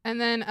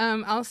 And then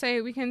I'll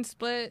say we can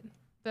split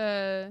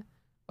the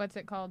what's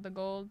it called? The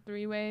gold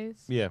 3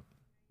 ways. Yeah.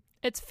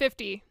 It's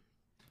 50.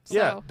 So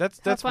Yeah.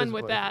 That's have fun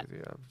with visible. that.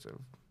 Yeah. So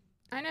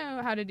I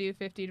know how to do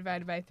 50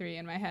 divided by 3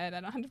 in my head.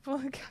 I don't have to pull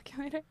a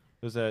calculator.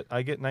 was that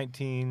I get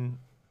 19,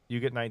 you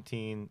get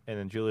 19, and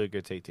then Julia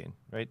gets 18,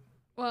 right?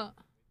 Well,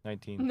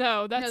 19.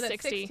 No, that's, no, that's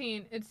 60.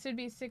 16. It should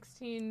be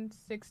 16,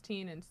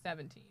 16, and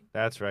 17.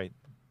 That's right.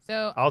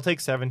 So, I'll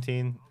take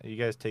 17. You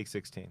guys take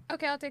 16.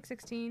 okay, I'll take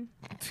 16.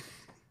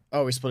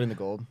 Oh, we're splitting the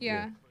gold.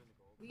 Yeah.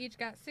 We each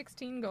got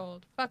 16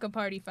 gold. Fuck a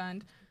party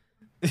fund.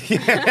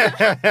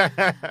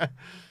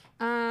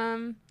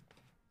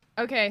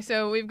 Okay,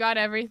 so we've got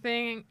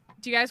everything.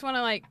 Do you guys want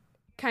to, like,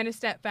 kind of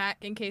step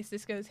back in case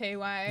this goes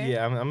haywire?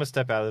 Yeah, I'm gonna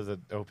step out of the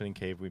opening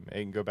cave we made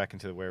and go back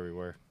into where we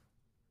were,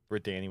 where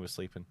Danny was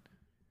sleeping.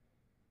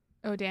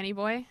 Oh, Danny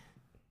boy?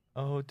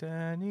 Oh,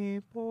 Danny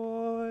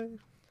boy.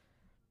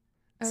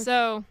 Okay.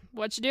 So,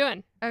 what you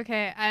doing?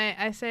 Okay,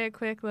 I say a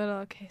quick little,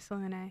 okay,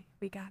 Selene,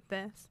 we got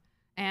this.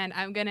 And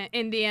I'm going to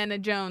Indiana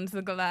Jones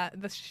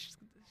the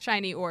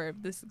shiny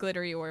orb, this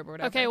glittery orb or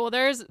whatever. Okay, well,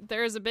 there's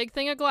a big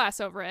thing of glass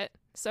over it.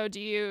 So, do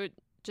you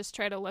just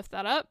try to lift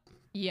that up?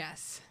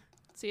 Yes.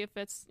 See if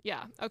it's...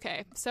 Yeah,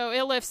 okay. So,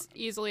 it lifts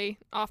easily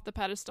off the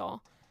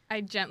pedestal.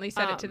 I gently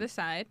set it to the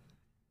side.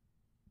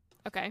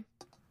 Okay.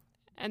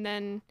 And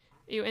then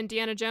you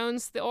Indiana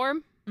Jones the orb?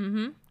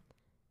 Mm-hmm.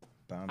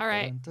 All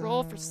right,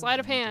 roll for sleight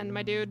of hand,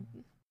 my dude.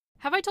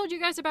 Have I told you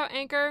guys about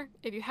Anchor?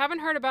 If you haven't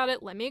heard about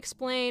it, let me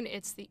explain.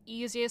 It's the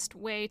easiest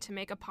way to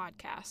make a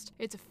podcast.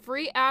 It's a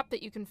free app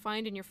that you can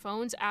find in your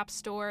phone's app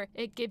store.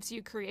 It gives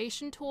you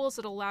creation tools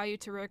that allow you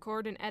to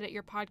record and edit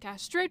your podcast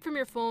straight from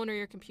your phone or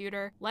your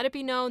computer. Let it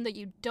be known that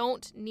you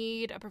don't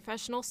need a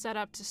professional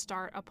setup to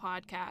start a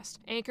podcast.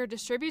 Anchor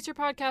distributes your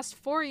podcast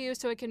for you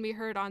so it can be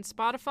heard on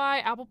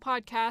Spotify, Apple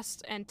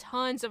Podcasts, and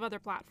tons of other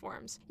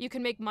platforms. You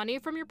can make money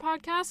from your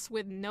podcasts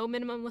with no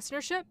minimum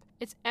listenership.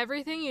 It's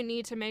everything you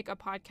need to make a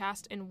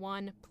podcast in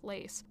one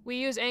place. We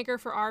use Anchor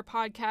for our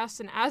podcast,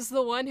 and as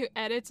the one who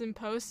edits and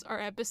posts our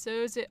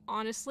episodes, it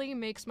honestly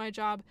makes my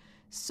job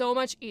so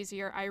much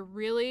easier. I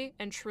really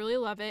and truly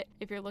love it.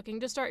 If you're looking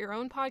to start your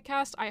own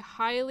podcast, I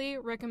highly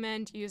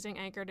recommend using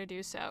Anchor to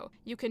do so.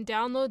 You can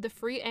download the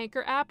free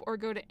Anchor app or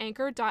go to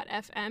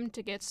anchor.fm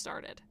to get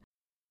started.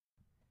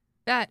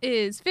 That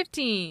is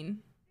 15.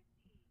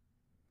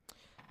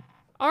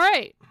 All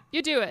right,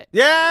 you do it.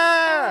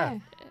 Yeah!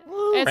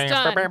 It's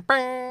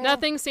done.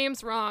 Nothing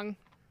seems wrong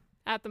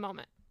at the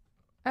moment.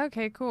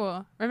 Okay,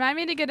 cool. Remind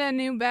me to get a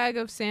new bag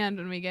of sand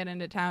when we get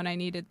into town. I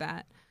needed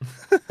that.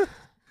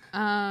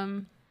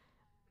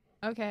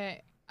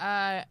 Okay.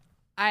 I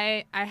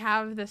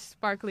have this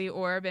sparkly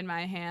orb in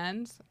my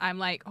hands. I'm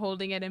like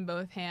holding it in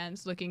both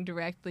hands, looking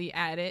directly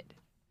at it.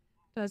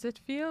 Does it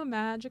feel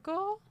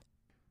magical?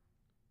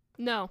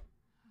 No.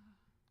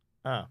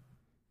 Oh.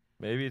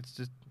 Maybe it's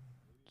just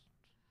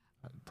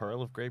a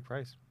pearl of great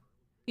price.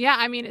 Yeah,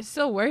 I mean, it's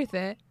still worth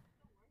it.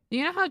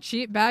 You know how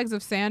cheap bags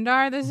of sand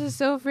are? This is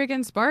so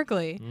freaking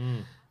sparkly.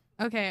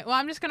 Okay, well,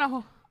 I'm just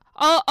gonna...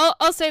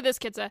 I'll say this,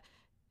 Kitsa.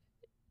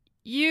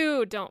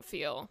 You don't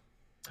feel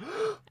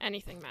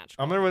anything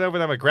magical. I'm gonna run over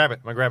there. I'm gonna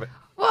grab it.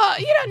 Well,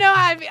 you don't know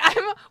I'm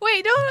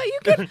wait, no, you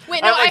can...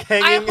 Wait, no, I'm, like, I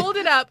hanging. hold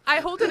it up. I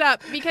hold it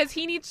up because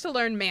he needs to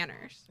learn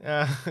manners.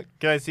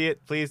 Can I see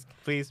it, please?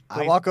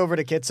 I walk over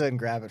to Kitsa and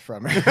grab it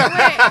from her.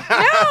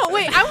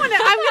 Wait, I'm gonna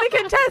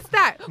contest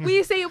that. Will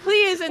you say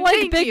please and Like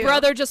thank Big you?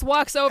 Brother just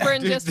walks over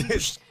and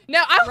just... No,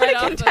 I Right want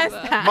off to of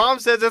contest the- that. Mom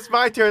says it's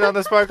my turn on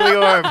the sparkly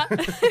orb.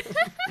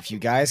 If you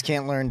guys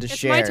can't learn to It's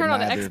share, my turn on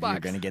the neither of you are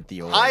Xbox. going to get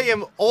the orb. I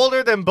am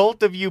older than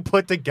both of you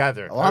put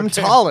together. Well, I'm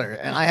okay? taller,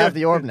 and I have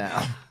the orb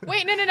now.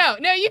 Wait, no,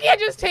 you can't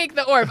just take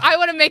the orb. I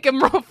want to make him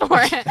roll for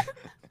it.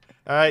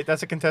 All right,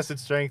 that's a contested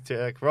strength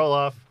check. Roll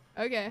off.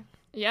 Okay.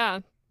 Yeah.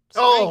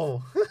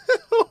 Oh.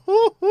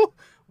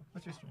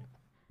 What's your strength?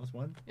 Plus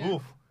 1? Yeah.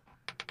 Oof.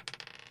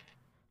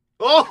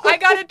 Oh. I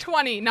got a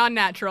 20,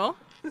 non-natural.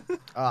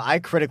 I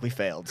critically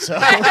failed, so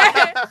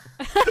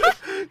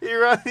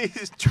You're on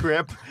these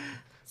trip.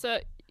 So,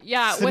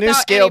 yeah, It's the without new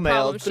scale any mail.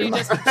 problem, she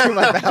just threw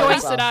my balance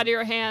joints it off. out of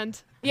your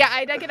hand. Yeah,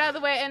 I duck it out of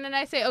the way, and then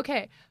I say,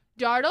 okay,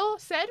 Dartle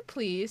said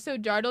please, so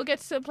Dartle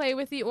gets to play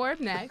with the orb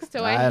next.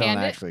 So I don't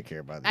hand it. actually care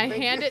about I that.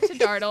 hand it to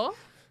Dartle.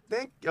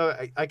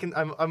 I can.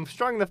 I'm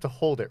strong enough to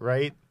hold it,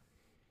 right?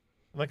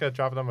 I'm not gonna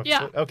drop it on my Yeah.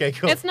 foot. Okay,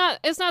 cool. It's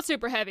not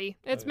super heavy.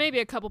 It's maybe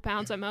a couple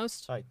pounds at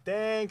most. All right,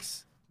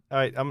 thanks. All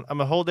right, I'm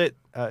gonna hold it.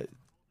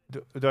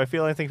 Do I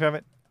feel anything from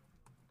it?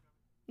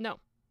 No.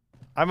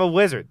 I'm a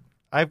wizard.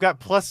 I've got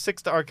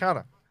 +6 to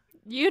Arcana.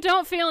 You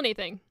don't feel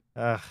anything,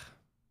 Ugh.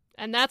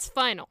 and that's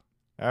final.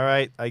 All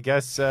right, I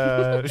guess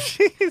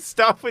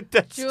stop with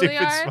that stupid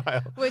Juilliard,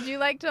 smile. would you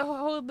like to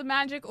hold the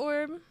magic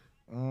orb?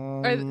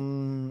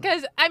 Mm,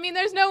 Because, I mean,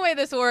 there's no way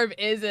this orb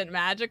isn't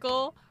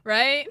magical,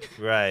 right?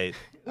 Right.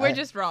 We're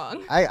just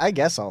wrong. I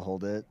guess I'll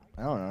hold it.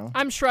 I don't know.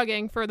 I'm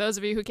shrugging for those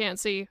of you who can't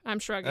see. I'm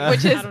shrugging.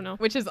 Which is, I don't know.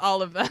 which is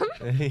all of them.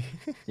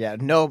 Yeah,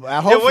 no.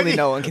 Hopefully,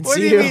 no one can what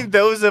see do you. you mean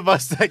those of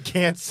us that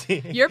can't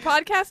see? Your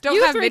podcast don't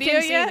you have three video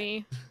can see yet?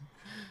 me.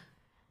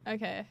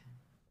 Okay.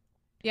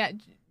 Yeah,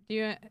 do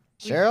you...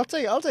 Sure, I'll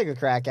take a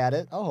crack at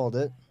it. I'll hold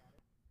it.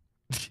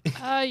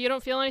 You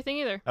don't feel anything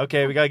either.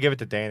 Okay, we gotta give it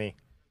to Danny.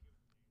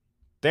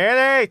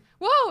 Danny!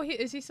 Whoa,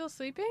 is he still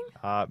sleeping?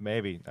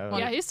 Maybe. I don't know.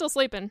 Yeah, he's still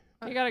sleeping.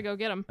 You gotta go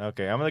get him.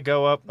 Okay, I'm gonna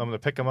go up. I'm gonna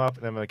pick him up,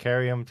 and I'm gonna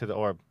carry him to the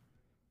orb.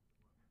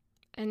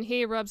 And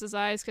he rubs his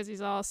eyes because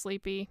he's all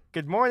sleepy.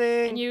 Good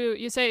morning. And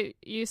you say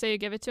you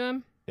give it to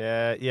him.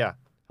 Yeah.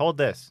 Hold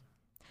this.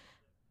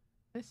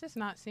 This is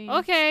not seen.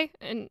 Okay,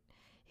 and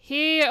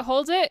he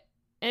holds it,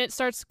 and it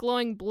starts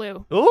glowing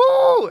blue.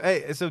 Ooh!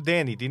 Hey, so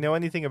Danny, do you know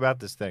anything about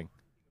this thing?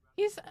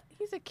 He's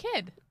a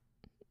kid.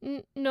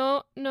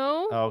 No.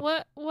 Oh.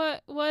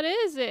 What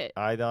is it?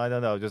 I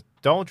don't know. Just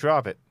don't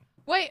drop it.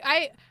 Wait,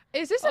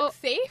 is this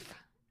safe?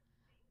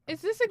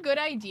 Is this a good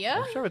idea?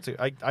 I'm sure it's.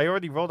 I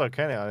already rolled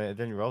Arcana on it. It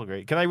didn't roll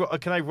great. Can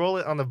I roll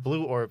it on the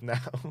blue orb now?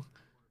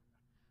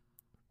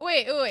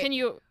 Wait. Can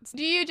you?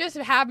 Do you just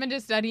happen to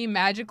study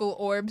magical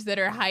orbs that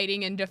are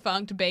hiding in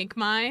defunct bank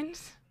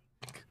mines?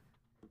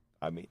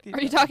 I mean,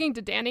 Are you talking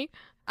to Danny?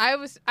 I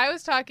was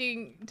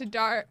talking to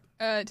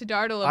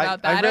Dartle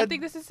about that. I don't read-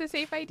 think this is a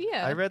safe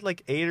idea. I read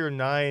like 8 or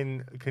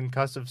 9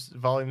 concussive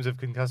volumes of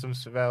concussive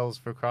spells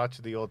for Crotch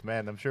the Old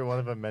Man. I'm sure one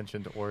of them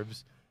mentioned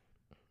orbs.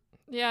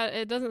 Yeah,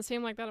 it doesn't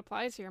seem like that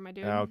applies here, my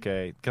dude.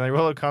 Okay. Can I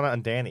roll Arcana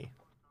on Danny?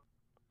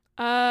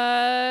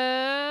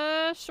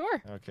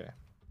 Sure. Okay.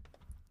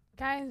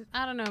 Guys,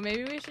 I don't know.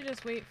 Maybe we should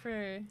just wait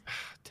for...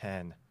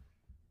 10.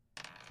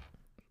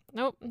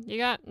 Nope.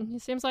 He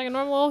seems like a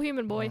normal old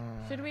human boy.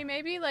 Should we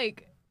maybe,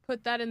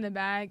 put that in the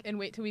bag and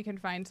wait till we can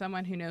find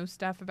someone who knows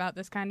stuff about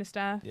this kind of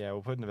stuff? Yeah,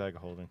 we'll put it in the bag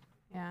of holding.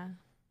 Yeah.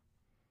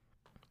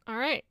 All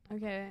right.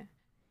 Okay.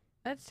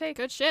 Let's take...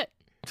 Good shit.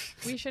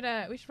 We should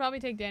probably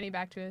take Danny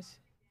back to his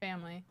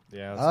family.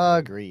 Yeah. That's good.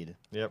 Agreed.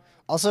 Yep.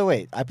 Also,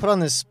 wait. I put on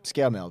this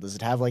scale mail. Does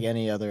it have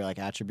any other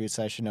attributes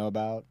I should know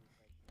about?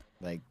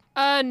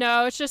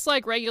 No, it's just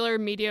like regular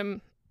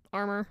medium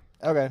armor.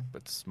 Okay.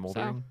 But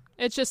smoldering.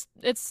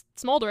 It's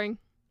smoldering.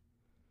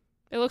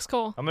 It looks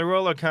cool. I'm gonna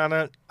roll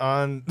Arcana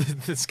on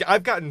this guy.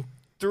 I've gotten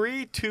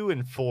 3, 2,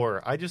 and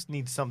 4. I just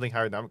need something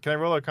higher than that. Can I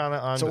roll Arcana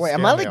on? So the wait,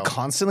 am scale I mail?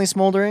 constantly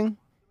smoldering?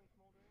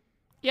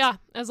 Yeah,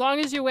 as long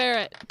as you wear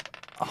it.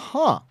 Huh.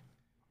 All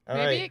Maybe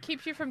right. it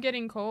keeps you from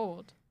getting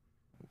cold.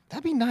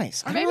 That'd be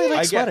nice. I don't maybe really like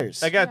I sweaters.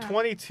 got Yeah.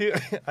 22.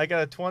 I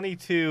got a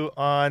 22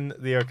 on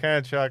the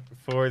Arcana check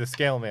for the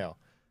scale mail.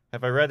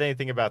 Have I read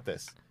anything about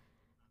this?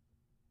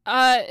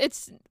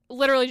 It's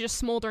literally just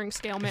smoldering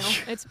scale mail.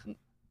 It's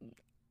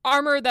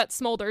armor that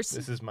smolders.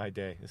 This is my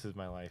day. This is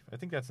my life. I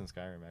think that's in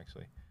Skyrim,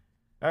 actually.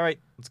 All right,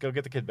 let's go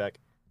get the kid back.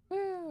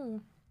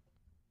 Woo.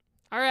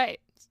 All right.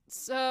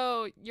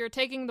 So you're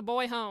taking the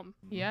boy home.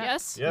 Yeah.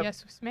 Yes? Yep.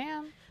 Yes,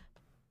 ma'am.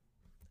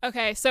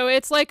 Okay, so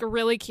it's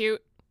really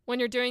cute when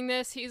you're doing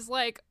this. He's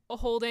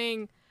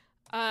holding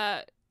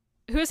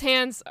whose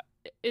hands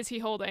is he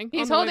holding?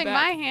 He's on the way holding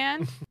back? my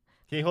hand.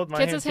 Can you hold my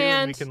Kitsa's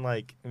hand too, and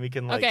hand. we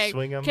can Okay,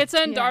 swing him?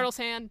 Kitsa and Yeah. Dartle's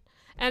hand.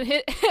 And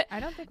I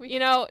don't think we you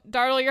know,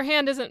 Dartle, your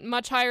hand isn't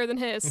much higher than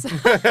his.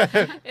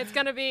 It's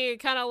gonna be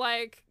kind of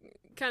like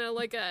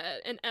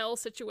an L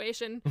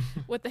situation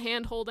with the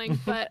hand holding.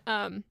 But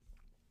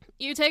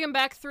you take him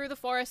back through the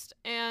forest,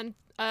 and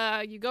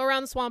you go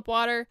around the swamp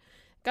water.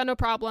 Got no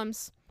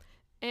problems.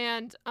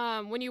 And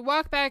when you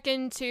walk back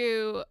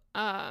into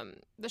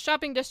the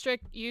shopping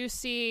district, you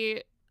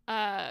see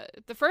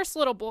the first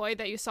little boy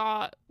that you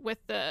saw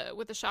with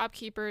the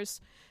shopkeepers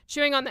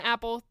chewing on the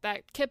apple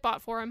that Kit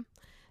bought for him.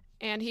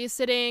 And he's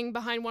sitting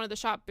behind one of the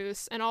shop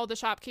booths, and all the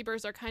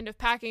shopkeepers are kind of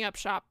packing up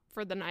shop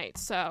for the night.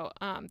 So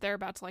they're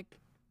about to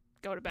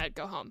go to bed,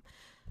 go home.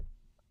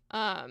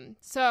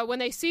 So when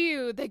they see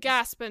you, they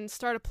gasp and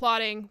start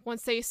applauding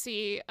once they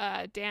see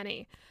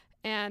Danny.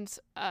 And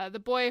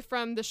the boy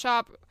from the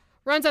shop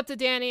runs up to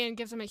Danny and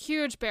gives him a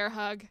huge bear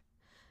hug.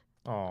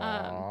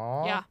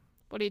 Aww. Yeah.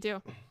 What do you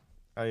do?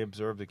 I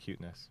observe the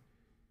cuteness.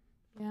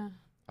 Yeah.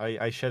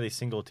 I shed a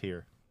single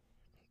tear.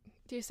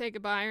 Do you say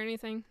goodbye or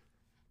anything?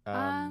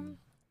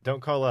 Don't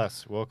call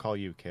us. We'll call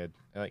you, kid.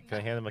 Can I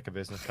hand him a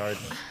business card?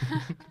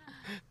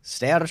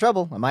 Stay out of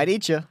trouble. I might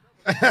eat you.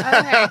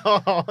 Okay.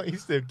 Oh,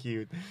 he's so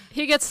cute.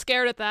 He gets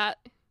scared at that.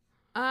 He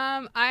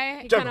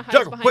I kind of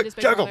hides behind his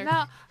big juggle. brother.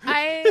 no,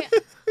 I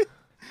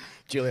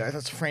Julia,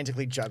 that's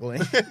frantically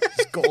juggling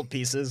Just gold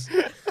pieces.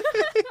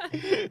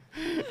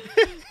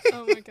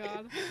 Oh my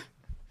god.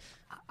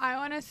 I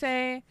want to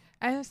say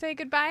I say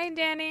goodbye,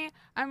 Danny.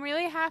 I'm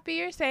really happy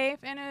you're safe,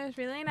 and it was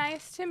really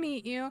nice to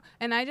meet you.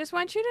 And I just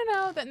want you to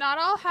know that not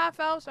all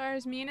half-elves are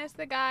as mean as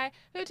the guy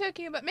who took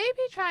you, but maybe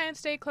try and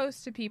stay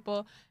close to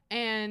people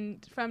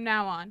and from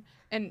now on.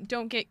 And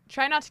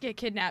try not to get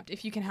kidnapped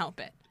if you can help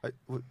it.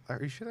 Are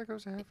you sure that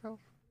goes to half elf?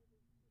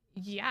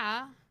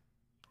 Yeah.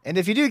 And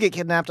if you do get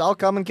kidnapped, I'll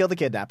come and kill the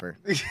kidnapper.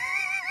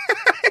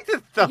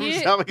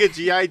 Thumbs up, like a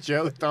G.I.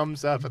 Joe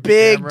thumbs up at the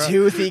Big camera.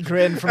 toothy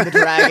grin from the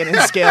dragon and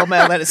scale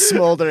mail that is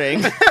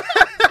smoldering.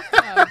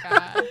 Oh,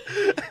 God.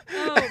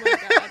 Oh my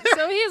god.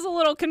 So he is a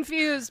little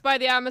confused by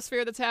the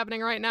atmosphere that's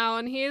happening right now,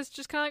 and he is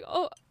just kind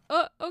of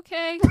like,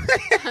 okay.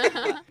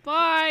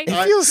 Bye.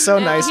 It feels so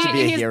And nice to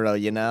be a he's- hero,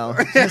 you know?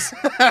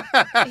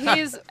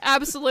 He's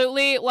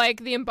absolutely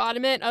like the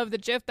embodiment of the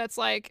GIF that's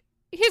like,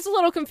 he's a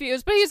little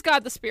confused, but he's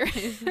got the spirit.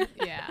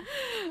 Yeah.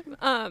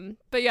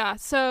 But yeah,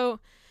 so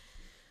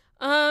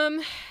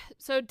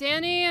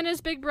Danny and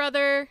his big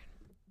brother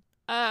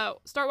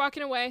start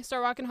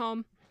walking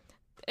home.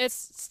 It's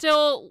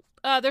still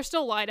they're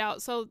still light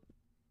out, so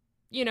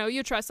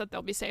you trust that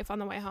they'll be safe on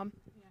the way home.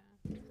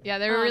 Yeah,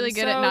 they were really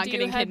good at so not do you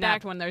getting head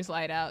kidnapped back- when there's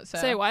light out. So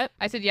Say what?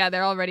 I said, yeah,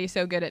 they're already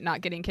so good at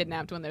not getting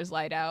kidnapped when there's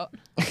light out.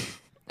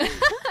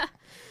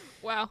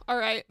 Wow. All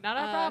right. Not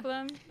a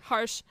problem.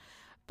 Harsh.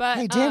 But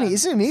Hey, Danny,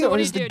 is it me, so or what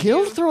do does you the do?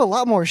 guild Do you- throw a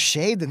lot more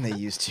shade than they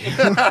used to?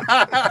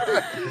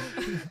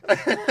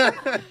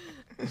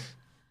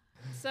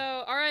 So,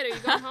 all right, are you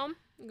going home?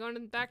 You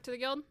going back to the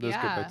guild? Let's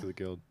go Yeah. back to the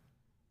guild.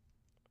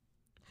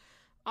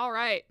 All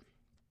right.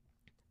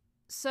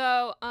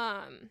 So,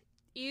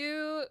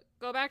 you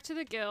go back to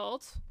the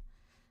guild,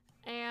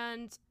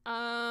 and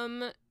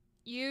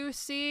you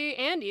see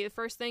Andy the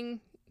first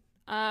thing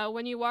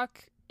when you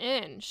walk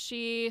in.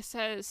 She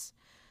says,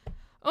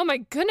 "Oh my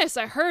goodness,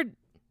 I heard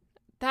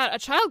that a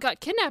child got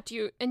kidnapped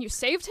and you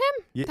saved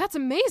him? Yeah. That's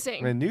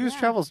amazing." When news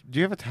travels, do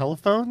you have a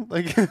telephone?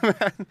 Like,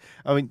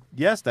 I mean,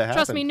 yes, that happened.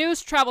 Trust me,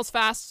 news travels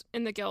fast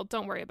in the guild.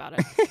 Don't worry about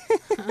it.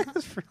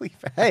 It's really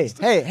fast.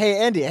 hey,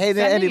 Andy. Hey,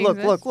 Sending Andy, look,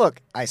 exists.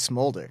 look. I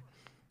smolder.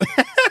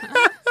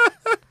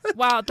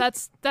 Wow,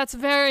 that's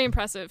very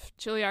impressive,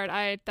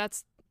 Juilliard.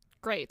 That's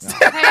great.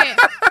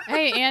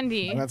 hey,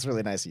 Andy. And that's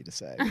really nice of you to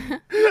say.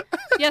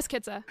 Yes,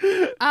 Kitsa.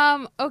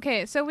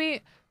 Okay, so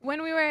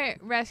when we were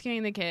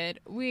rescuing the kid,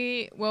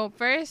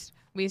 first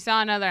we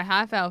saw another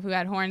half elf who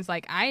had horns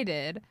like I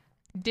did.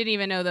 Didn't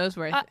even know those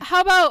were.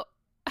 How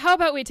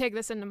about we take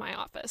this into my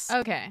office?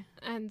 Okay.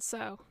 And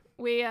so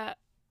we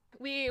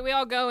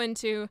all go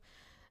into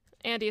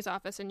Andy's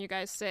office, and you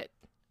guys sit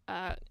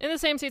in the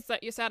same seats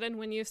that you sat in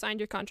when you signed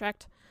your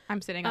contract.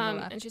 I'm sitting on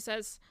the left. And she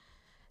says,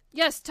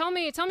 "Yes, tell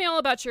me all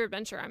about your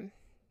adventure.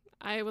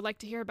 I would like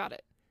to hear about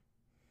it."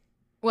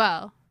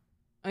 Well,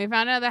 we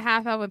found another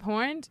half elf with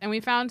horns, and we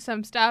found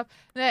some stuff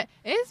that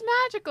is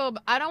magical,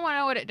 but I don't want to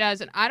know what it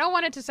does, and I don't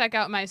want it to suck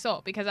out my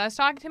soul, because I was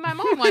talking to my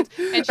mom once,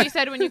 and she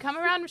said when you come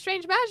around with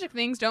strange magic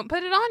things, don't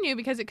put it on you,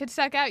 because it could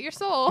suck out your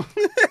soul.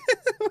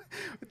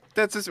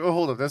 That's just. Oh,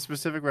 hold up. That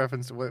specific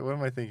reference. What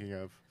am I thinking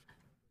of?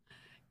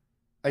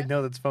 I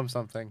know that's from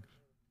something.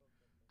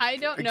 I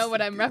don't know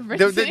what I'm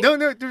referencing.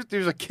 No.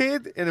 There's a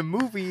kid in a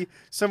movie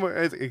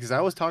somewhere. Because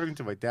I was talking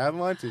to my dad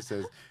once. He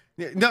says,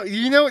 "No,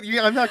 you know,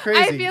 I'm not crazy."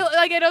 I feel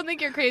like I don't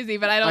think you're crazy,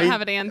 but I don't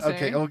have an answer.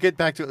 Okay, we'll get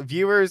back to it.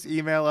 Viewers,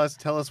 email us.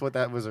 Tell us what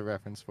that was a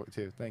reference for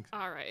too. Thanks.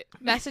 All right.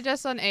 Message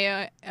us on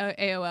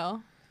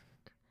AOL.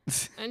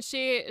 And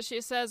she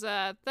says,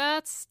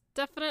 "That's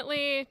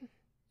definitely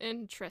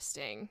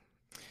interesting.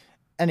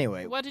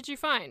 Anyway, What did you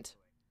find?"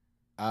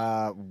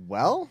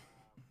 well,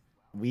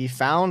 we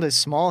found a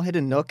small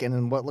hidden nook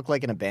in what looked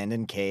like an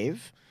abandoned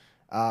cave,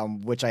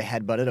 which I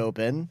had butted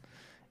open.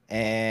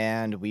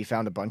 And we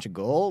found a bunch of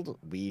gold.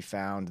 We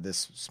found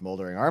this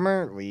smoldering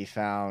armor. We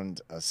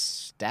found a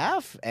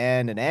staff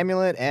and an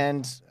amulet.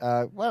 And,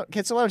 Kitsa,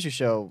 why don't you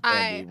show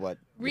Andy what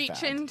we Reach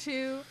found?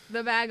 into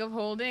the bag of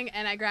holding,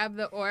 and I grab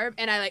the orb,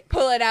 and I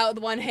pull it out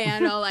with one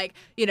hand, all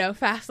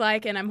fast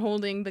and I'm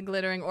holding the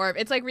glittering orb.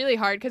 It's really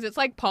hard because it's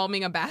like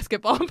palming a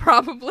basketball,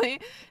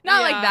 probably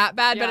not Yeah, that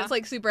bad, yeah. but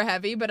it's super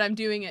heavy. But I'm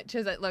doing it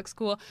because it looks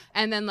cool.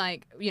 And then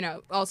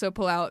also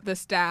pull out the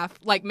staff,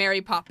 like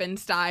Mary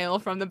Poppins style,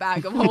 from the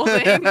bag of holding,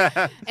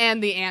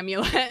 and the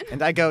amulet.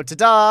 And I go,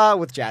 ta-da,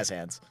 with jazz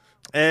hands.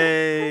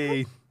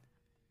 Hey,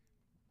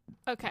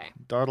 Okay.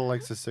 Dartle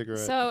likes a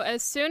cigarette. So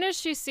as soon as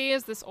she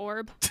sees this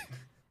orb,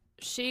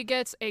 she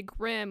gets a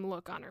grim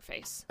look on her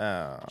face.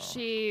 Oh.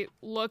 She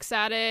looks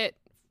at it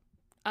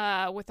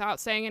without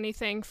saying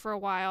anything for a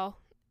while,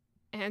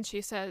 and she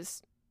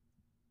says,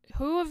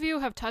 "Who of you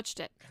have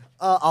touched it?"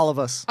 All of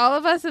us. All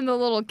of us and the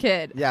little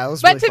kid. Yeah, it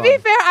was But really to be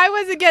fun. fair, I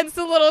was against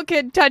the little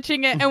kid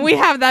touching it, and we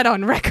have that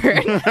on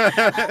record.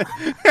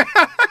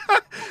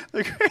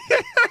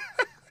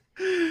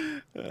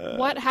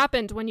 What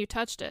happened when you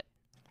touched it?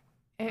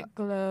 It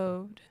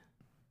glowed.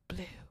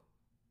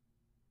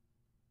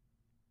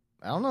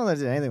 I don't know that I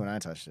did anything when I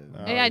touched it.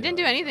 Oh, Yeah, I didn't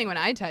do anything when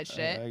I touched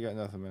I it. got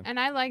nothing, man. And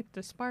I liked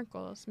the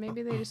sparkles.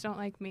 Maybe they just don't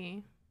like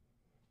me.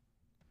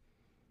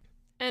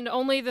 And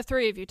only the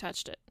three of you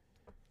touched it.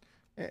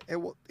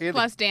 And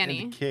Plus and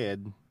Danny. the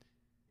kid.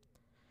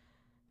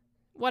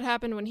 what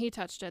happened when he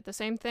touched it? The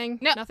same thing?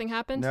 No. Nothing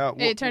happened? No,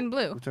 It turned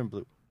blue. It turned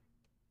blue.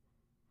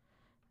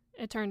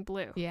 It turned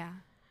blue. Yeah.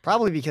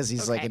 Probably because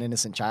he's like Okay. an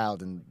innocent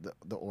child, and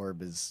the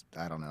orb is,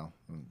 I don't know,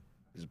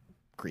 is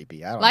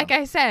creepy. I don't Like know.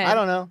 I said, I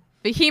don't know.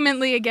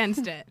 vehemently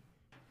against it.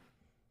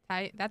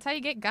 That's how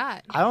you get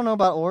got. I don't know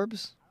about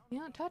orbs. You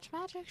don't touch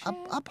magic shit.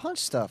 I punch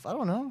stuff. I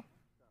don't know.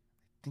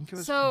 I think it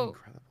was So-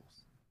 from Incredibles.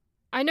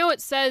 I know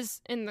it says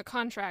in the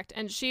contract,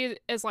 and she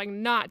is like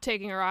not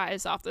taking her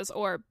eyes off this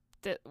orb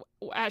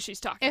as she's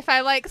talking. If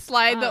I like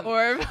slide the Um.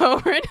 orb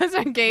over, does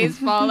her gaze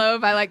follow?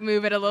 If I like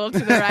move it a little to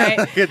the right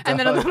It and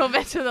then a does. little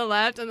bit to the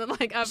left and then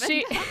like up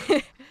she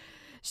and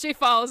she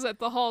follows it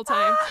the whole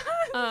time.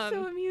 down.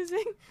 So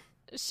amusing.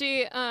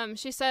 She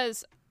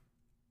says,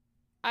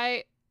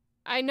 I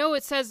know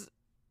it says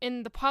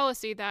in the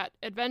policy that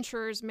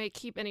adventurers may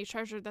keep any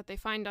treasure that they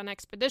find on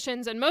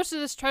expeditions, and most of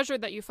this treasure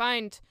that you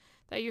found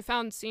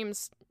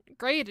seems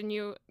great, and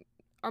you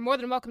are more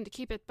than welcome to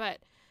keep it. But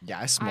Yeah,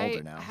 I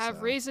smolder now. have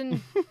so.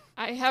 reason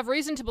I have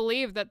reason to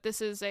believe that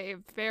this is a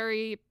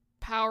very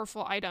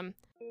powerful item,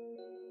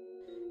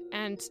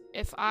 and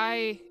if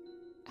I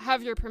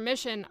have your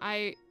permission,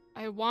 I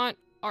want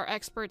our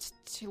experts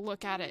to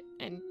look at it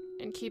and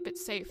keep it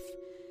safe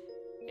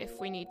if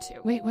we need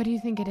to. Wait, what do you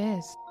think it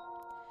is?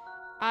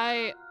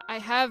 I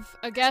have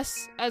a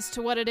guess as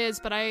to what it is,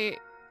 but I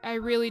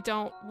really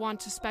don't want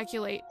to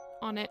speculate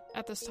on it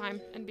at this time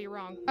and be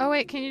wrong. Oh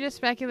wait, can you just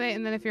speculate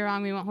and then if you're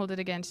wrong we won't hold it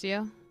against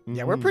you?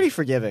 Yeah, we're pretty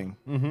forgiving.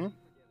 Mm-hmm.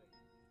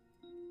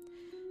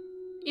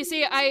 You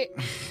see, I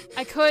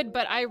could,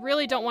 but I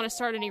really don't want to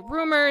start any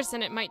rumors,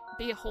 and it might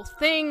be a whole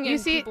thing. You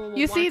and see- people will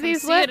you wanna see come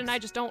these see it, and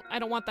lips? I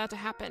don't want that to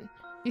happen.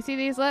 You see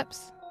these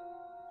lips?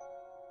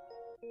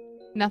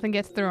 Nothing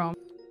gets through them.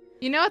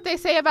 You know what they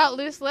say about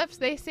loose lips?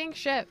 They sink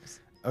ships.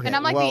 Okay, And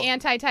I'm like well, the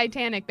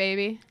anti-Titanic,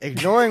 baby.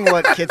 ignoring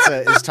what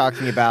Kitsa is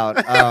talking about.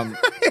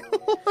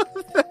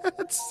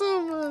 That's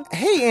so much.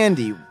 Hey,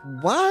 Andy,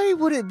 why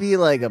would it be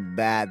like a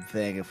bad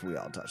thing if we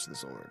all touch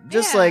this orb?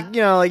 Just Yeah. like,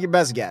 like your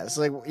best guess.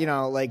 Like,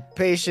 like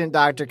patient,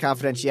 doctor,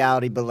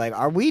 confidentiality, but like,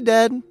 are we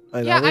dead?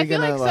 Like, Yeah, are we I feel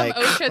gonna, like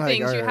some OSHA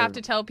things you are- have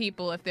to tell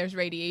people if there's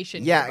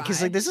radiation. Yeah, nearby.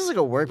 because like this is like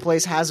a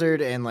workplace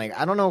hazard, and like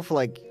I don't know if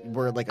like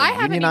we're like a I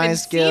haven't even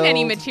unionized seen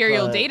any guild,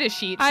 material but- data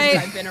sheets I-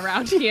 since I've been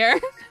around here.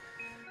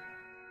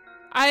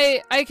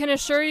 I can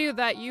assure you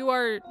that you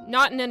are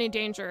not in any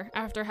danger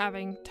after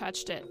having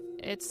touched it.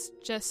 It's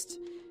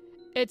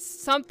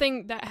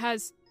something that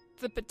has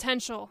the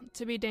potential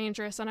to be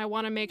dangerous, and I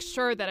want to make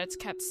sure that it's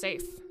kept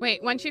safe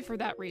Wait, for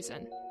that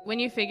reason. when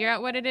you figure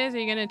out what it is, are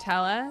you gonna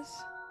tell us?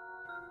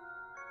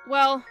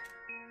 Well,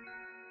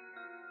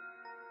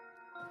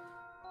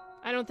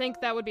 I don't think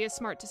that would be a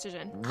smart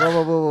decision,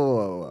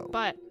 Whoa.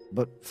 but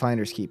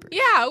Finders keepers.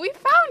 Yeah, we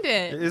found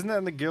it. Isn't that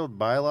in the guild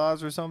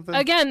bylaws or something?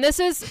 again, this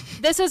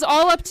is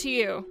all up to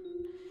you.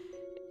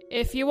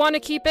 If you want to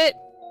keep it,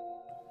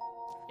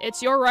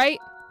 it's your right,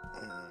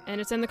 and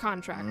it's in the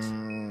contract.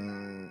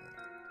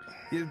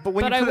 Yeah, but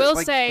when But you I put it will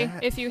like say,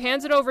 that- if you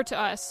hands it over to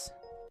us,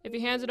 if you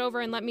hands it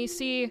over and let me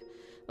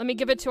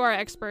give it to our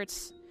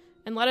experts,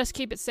 and let us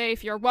keep it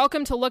safe, you're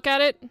welcome to look at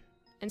it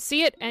and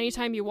see it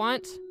anytime you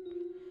want.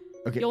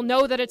 Okay. You'll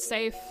know that it's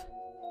safe.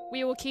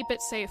 We will keep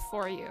it safe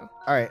for you.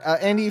 All right,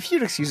 Andy, if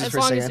you'd excuse us As for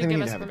a long second, as I think you we give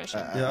need to us have permission.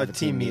 Yeah, have a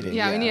team meeting.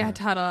 Yeah, we need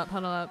to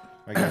huddle up.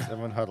 I guess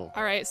everyone huddle.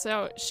 All right,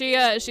 so she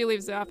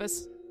leaves the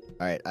office.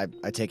 All right,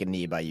 I take a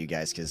knee by you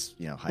guys because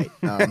height.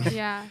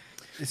 Yeah.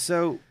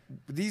 So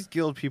these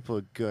guild people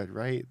are good,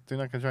 right? They're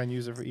not gonna try and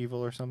use it for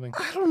evil or something.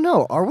 I don't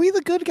know. Are we the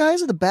good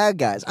guys or the bad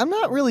guys? I'm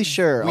not really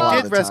sure. We all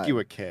did the rescue time.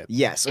 a kid.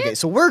 Yes. Okay,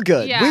 so we're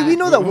good. Yeah. We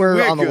know that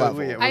we're on the good.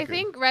 level. Yeah, we're I good.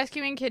 think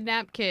rescuing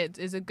kidnapped kids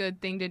is a good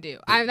thing to do.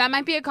 That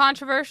might be a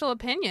controversial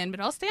opinion,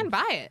 but I'll stand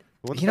by it.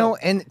 What You the- know,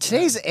 and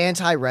today's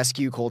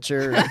anti-rescue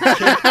culture,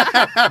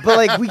 but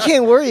like we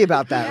can't worry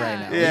about that right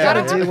now. You We Yeah. gotta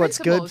gotta have do what's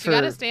good principles. for You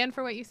gotta stand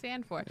for what you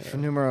stand for.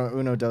 numero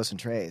uno, dos, and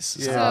tres.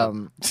 Yeah.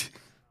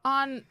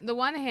 On the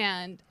one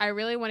hand, I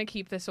really want to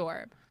keep this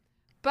orb.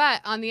 But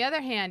on the other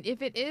hand,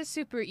 if it is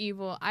super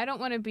evil, I don't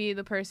want to be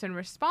the person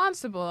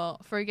responsible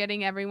for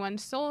getting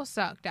everyone's soul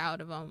sucked out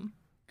of them.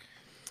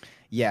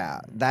 Yeah,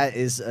 that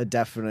is a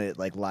definite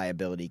like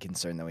liability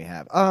concern that we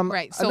have.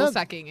 Right, soul another-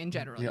 sucking in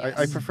general. Yeah, yes.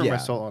 I prefer Yeah. my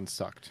soul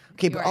unsucked.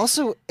 Okay, You're but right.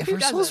 also if Who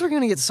our souls doesn't? were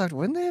gonna get sucked,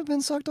 wouldn't they have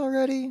been sucked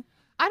already?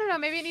 I don't know.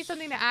 Maybe it needs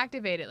something to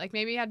activate it. Like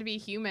maybe you had to be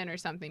human or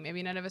something.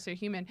 Maybe none of us are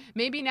human.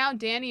 Maybe now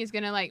Danny is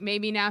gonna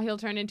maybe now he'll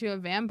turn into a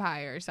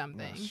vampire or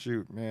something. Oh,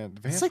 shoot, man.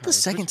 It's like the Vampires.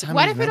 second time.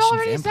 What we've if it mentioned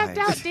already sucked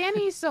vampires. out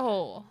Danny's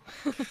soul?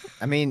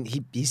 I mean,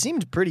 he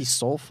seemed pretty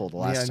soulful the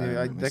last Yeah, time.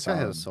 I we that saw guy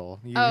has him. a soul.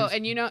 Oh,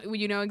 and you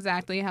know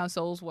exactly how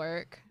souls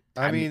work.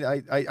 I mean,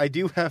 I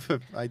do have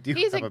a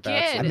He's have a a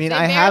bad kid. I soul. mean, They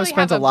I have barely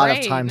spent have a a lot of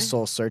brain. time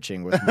soul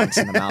searching with monks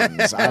in the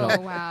mountains. Oh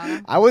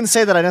wow. I wouldn't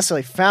say that I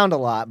necessarily found a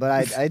lot, but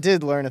I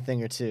did learn a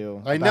thing or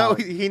two. I know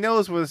about- he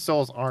knows where the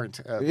souls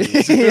aren't. At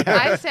least. Yeah.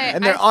 I say-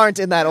 and there I- aren't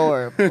in that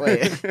orb.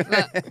 Wait.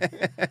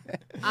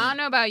 I don't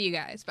know about you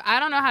guys, but I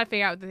don't know how to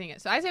figure out what the thing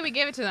is. So I say we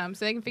give it to them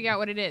so they can figure out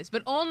what it is,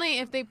 but only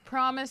if they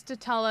promise to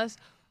tell us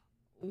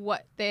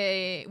what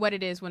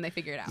it is when they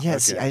figure it out. Yeah,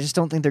 see, Okay. I just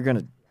don't think they're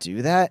gonna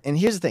do that. And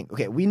here's the thing.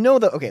 Okay, we know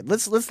that. Okay,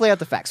 let's lay out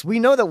the facts. We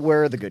know that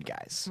we're the good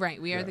guys,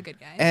 Right, we are the good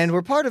guys. and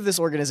we're part of this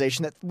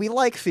organization that we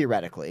like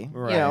theoretically.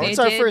 Right. You know, They it's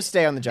our did- first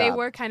day on the job. They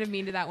were kind of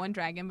mean to that one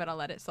dragon, but I'll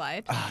let it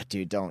slide. Oh,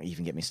 dude, don't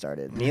even get me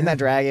started. Me and that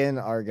dragon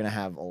are gonna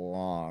have a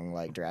long,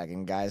 like,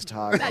 dragon guys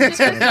talk. That just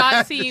does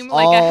not seem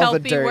like All a the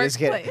healthy dirt is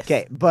getting. workplace.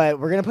 Okay, but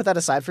we're gonna put that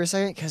aside for a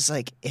second, because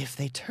like, if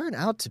they turn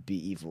out to be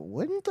evil,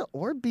 wouldn't the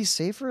orb be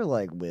safer,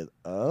 like, with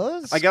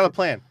us? I got a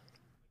plan.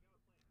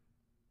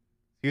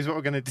 Here's what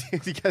we're gonna do.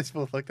 You guys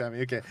both looked at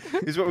me. Okay.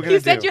 Here's what we're gonna You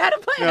do. said you had a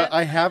plan. No,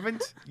 I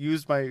haven't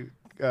used my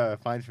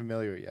find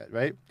familiar yet,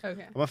 right?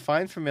 Okay. I'm gonna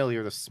find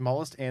familiar the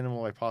smallest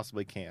animal I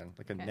possibly can,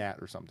 like a Okay. gnat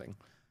or something.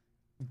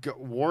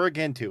 Warg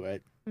into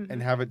it Mm-hmm.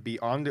 and have it be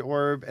on the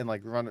orb and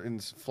like run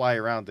and fly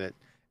around it,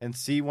 and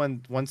see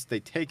when once they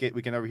take it,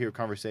 we can overhear a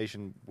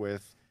conversation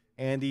with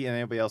Andy and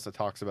anybody else that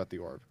talks about the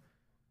orb.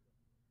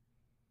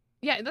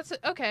 Yeah, that's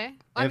okay.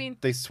 I And mean,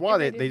 if they swat if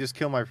they it, do- they just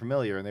kill my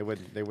familiar, and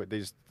they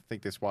just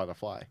think they swat a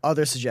fly.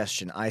 Other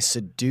suggestion: I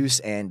seduce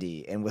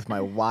Andy, and with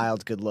my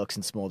wild good looks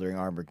and smoldering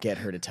armor, get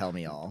her to tell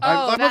me all.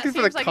 Oh, I'm that looking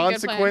for the seems like a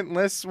good plan.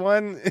 consequenceless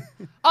one.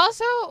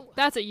 also,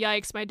 That's a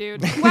yikes, my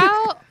dude.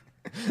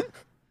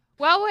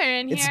 while we're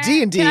in here, It's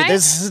D&D. can I-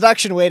 There's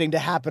seduction waiting to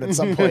happen at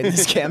some point in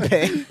this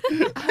campaign.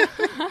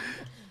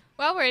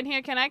 While we're in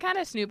here, can I kind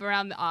of snoop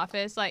around the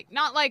office? Like,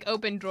 not like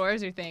open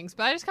drawers or things,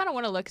 but I just kind of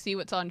want to see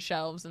what's on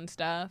shelves and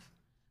stuff.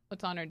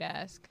 What's on her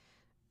desk.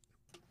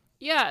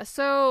 Yeah,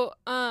 so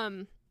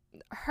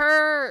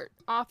her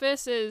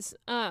office is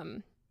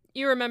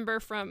you remember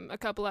from a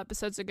couple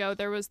episodes ago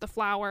there was the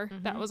flower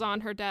that was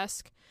on her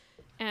desk,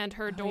 and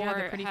her door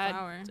yeah, the pretty had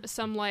flower.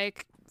 some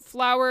like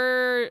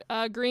flower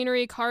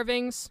greenery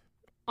carvings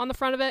on the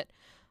front of it.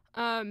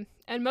 And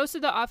most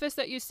of the office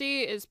that you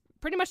see is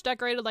pretty much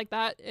decorated like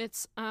that.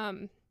 It's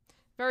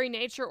very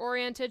nature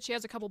oriented. She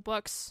has a couple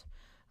books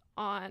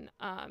on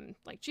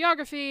like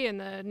geography and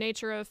the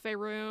nature of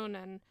Faerun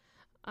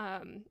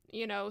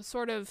and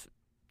sort of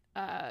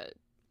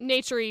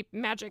nature-y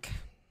magic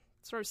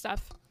sort of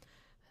stuff.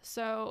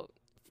 So,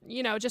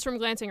 just from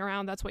glancing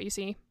around, that's what you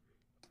see.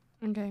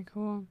 Okay,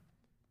 cool.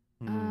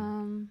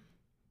 Hmm.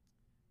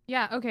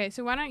 Yeah, okay,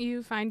 so why don't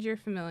you find your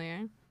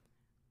familiar?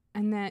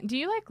 And then, do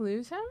you, like,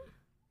 lose him?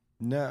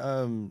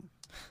 No,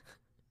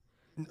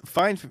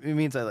 fine. It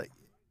means I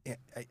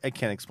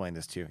can't explain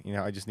this to you.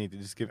 I just need to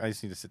I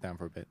just need to sit down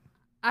for a bit.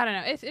 I don't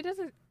know. It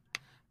doesn't...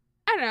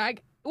 I don't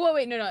know. Well,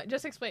 wait, no.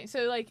 Just explain.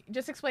 So, like,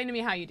 just explain to me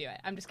how you do it.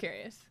 I'm just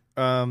curious.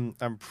 I'm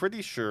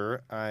pretty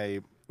sure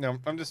I'm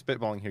just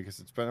spitballing here because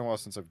it's been a while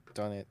since I've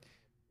done it,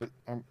 but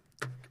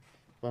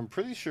I'm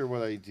pretty sure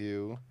what I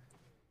do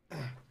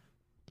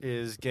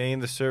Is gain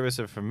the service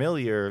of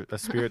familiar, a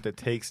spirit that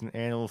takes an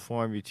animal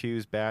form you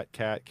choose: bat,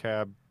 cat,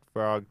 crab,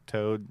 frog,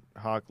 toad,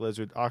 hawk,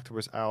 lizard,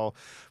 octopus, owl,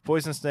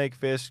 poison snake,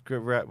 fish,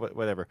 rat,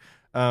 whatever.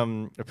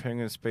 Appearing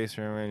in space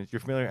or range. Your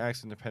familiar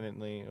acts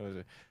independently.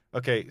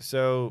 Okay,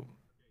 so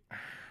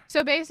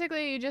So,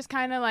 basically, you just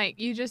kind of, like,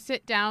 you just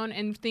sit down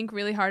and think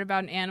really hard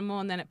about an animal,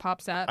 and then it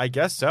pops up. I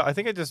guess so. I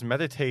think I just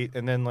meditate,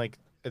 and then like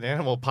an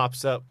animal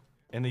pops up,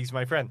 and he's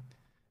my friend.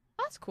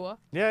 That's cool.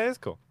 Yeah, it is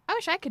cool. I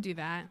wish I could do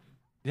that.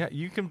 Yeah,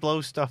 you can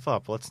blow stuff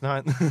up. Let's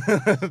not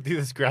do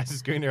this grass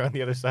is greener on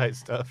the other side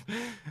stuff.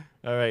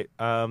 All right,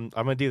 I'm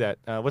gonna do that.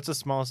 What's the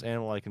smallest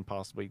animal I can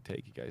possibly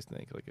take? You guys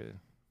think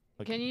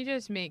Can you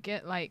just make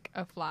it like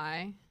a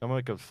fly? I'm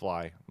gonna go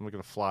fly. I'm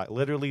gonna fly.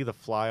 Literally the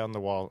fly on the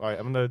wall. All right,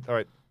 all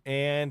right,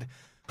 and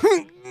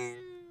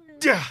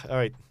yeah. All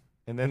right,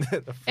 and then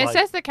the fly. It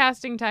says the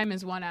casting time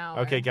is 1 hour.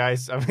 Okay,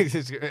 guys. I mean, this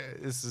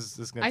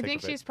is gonna. I take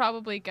think a bit. she's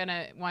probably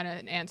gonna want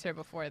to answer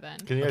before then.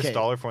 Can you guys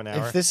stall her for an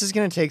hour? If this is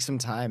gonna take some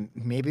time,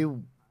 maybe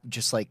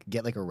just like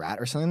get like a rat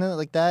or something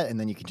like that, and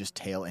then you can just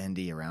tail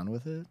Andy around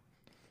with it.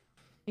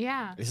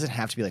 Yeah. It doesn't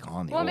have to be like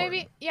on the Well, orb.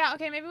 maybe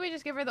maybe we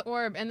just give her the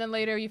orb, and then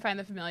later you find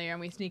the familiar, and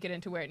we sneak it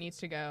into where it needs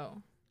to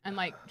go, and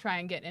like try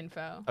and get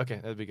info. Okay,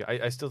 that'd be good.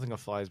 I still think a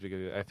fly is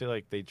good. I feel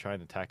like they try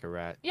and attack a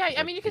rat. Yeah, It's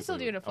I mean, you can people still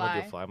do it a I'm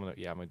gonna do fly. a fly.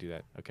 I'm gonna do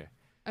that. Okay.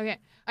 Okay.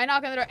 I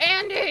knock on the door.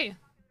 Andy.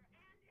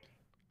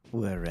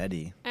 We're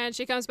ready. And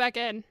she comes back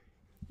in.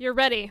 You're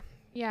ready.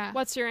 Yeah.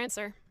 What's your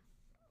answer?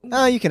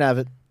 Oh, you can have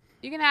it.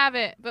 You can have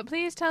it, but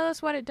please tell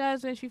us what it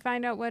does if you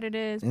find out what it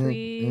is, And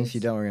please. if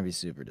you don't, we're gonna be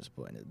super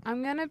disappointed.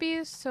 I'm gonna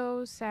be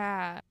so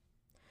sad.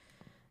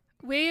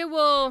 We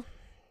will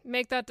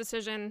make that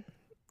decision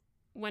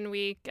when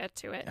we get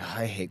to it,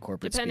 I hate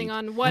corporate depending speak.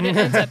 on what it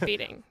ends up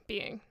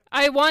being.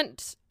 I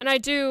want, and I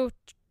do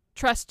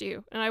trust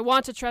you, and I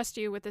want to trust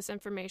you with this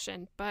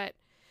information, but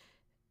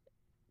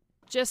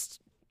just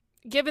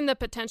given the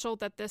potential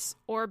that this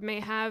orb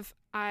may have,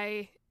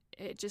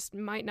 it just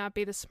might not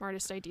be the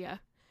smartest idea.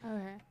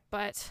 Okay.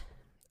 But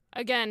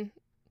again,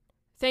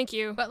 thank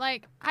you. But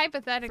like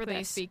hypothetically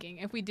this. speaking,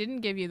 if we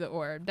didn't give you the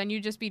orb, then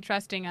you'd just be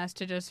trusting us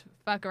to just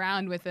fuck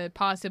around with a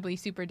possibly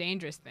super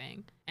dangerous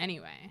thing.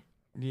 Anyway.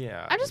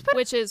 Yeah. I'm just putting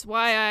Which is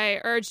why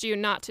I urged you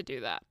not to do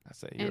that. I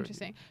say you're-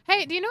 interesting.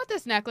 Hey, do you know what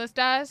this necklace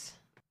does?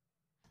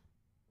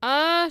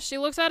 She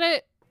looks at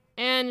it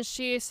and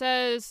she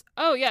says,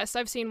 "Oh yes,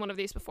 I've seen one of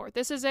these before.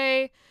 This is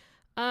an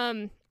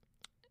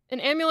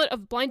amulet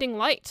of blinding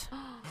light.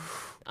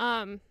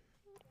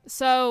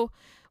 So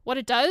what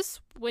it does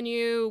when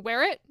you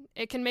wear it,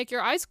 it can make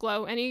your eyes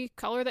glow any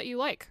color that you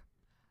like."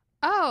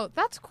 Oh,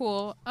 that's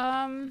cool.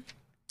 I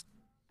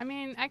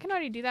mean, I can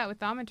already do that with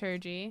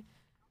thaumaturgy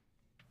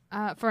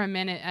for a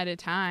minute at a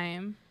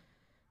time.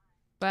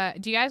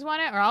 But do you guys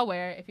want it, or I'll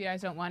wear it if you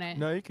guys don't want it?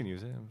 No, you can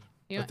use it.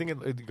 You I want- think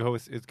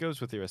it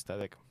goes with your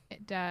aesthetic.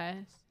 It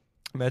does.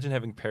 Imagine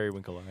having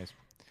periwinkle eyes.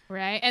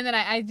 Right? And then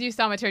I do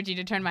thaumaturgy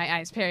to turn my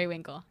eyes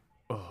periwinkle.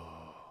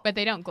 Oh. But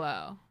they don't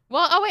glow.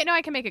 Well, oh wait, no,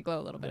 I can make it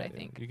glow a little bit, Yeah, I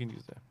think. you can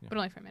use that. Yeah. But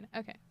only for a minute.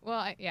 Okay.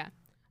 Well, yeah.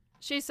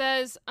 She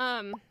says,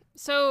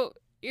 "So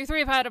you three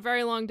have had a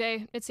very long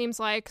day, it seems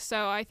like.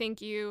 So I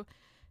think you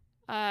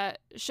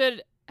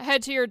should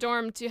head to your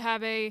dorm to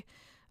have a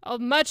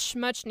much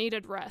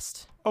needed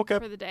rest Okay.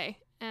 for the day.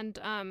 And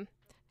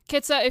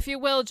Kitsa, if you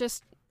will,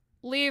 just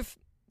leave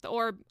the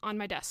orb on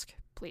my desk,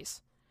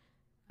 please."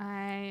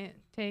 I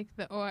take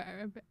the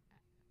orb,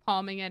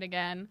 palming it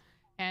again,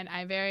 and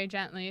I very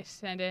gently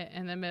send it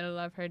in the middle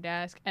of her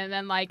desk. And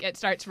then, like, it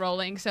starts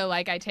rolling. So,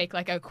 like, I take,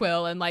 like, a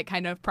quill and, like,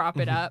 kind of prop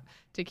it up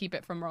to keep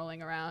it from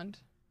rolling around.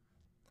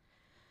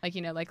 Like,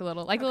 you know, like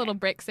little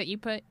bricks that you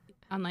put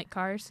on, like,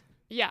 cars.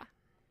 Yeah.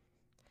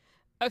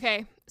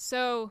 Okay,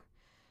 so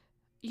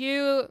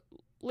you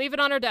leave it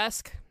on her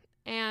desk,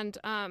 and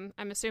I'm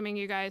assuming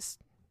you guys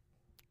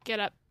get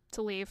up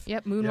to leave.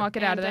 Yep, moonwalk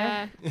it out of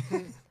there.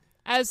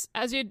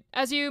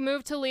 As you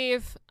move to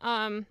leave,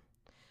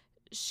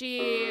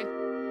 she,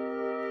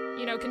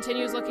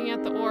 continues looking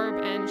at the orb,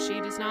 and she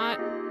does not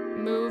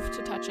move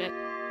to touch it.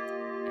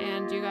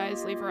 And you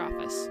guys leave her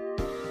office.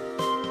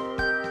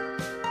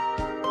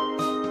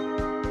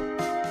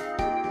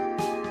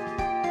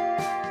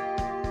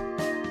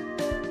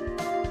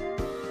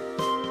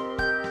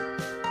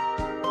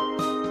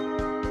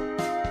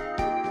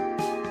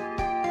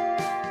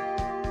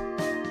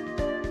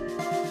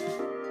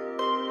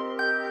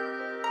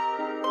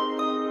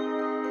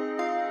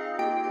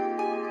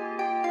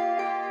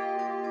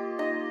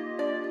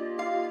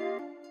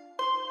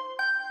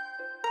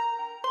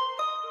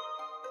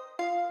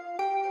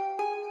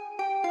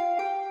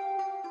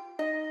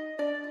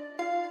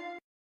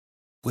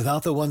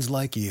 Without the ones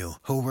like you,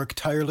 who work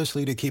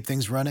tirelessly to keep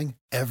things running,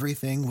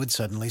 everything would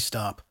suddenly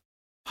stop.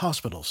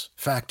 Hospitals,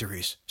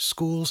 factories,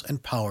 schools,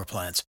 and power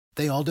plants,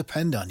 they all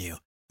depend on you.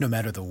 No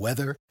matter the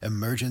weather,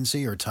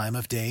 emergency, or time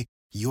of day,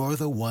 you're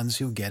the ones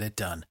who get it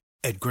done.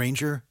 At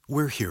Grainger,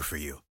 we're here for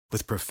you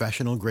with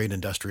professional-grade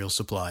industrial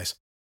supplies.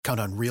 Count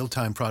on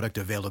real-time product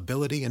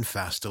availability and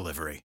fast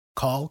delivery.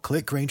 Call,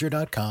 click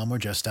Grainger.com, or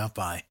just stop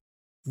by.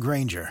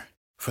 Grainger,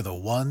 for the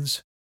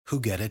ones who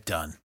get it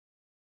done.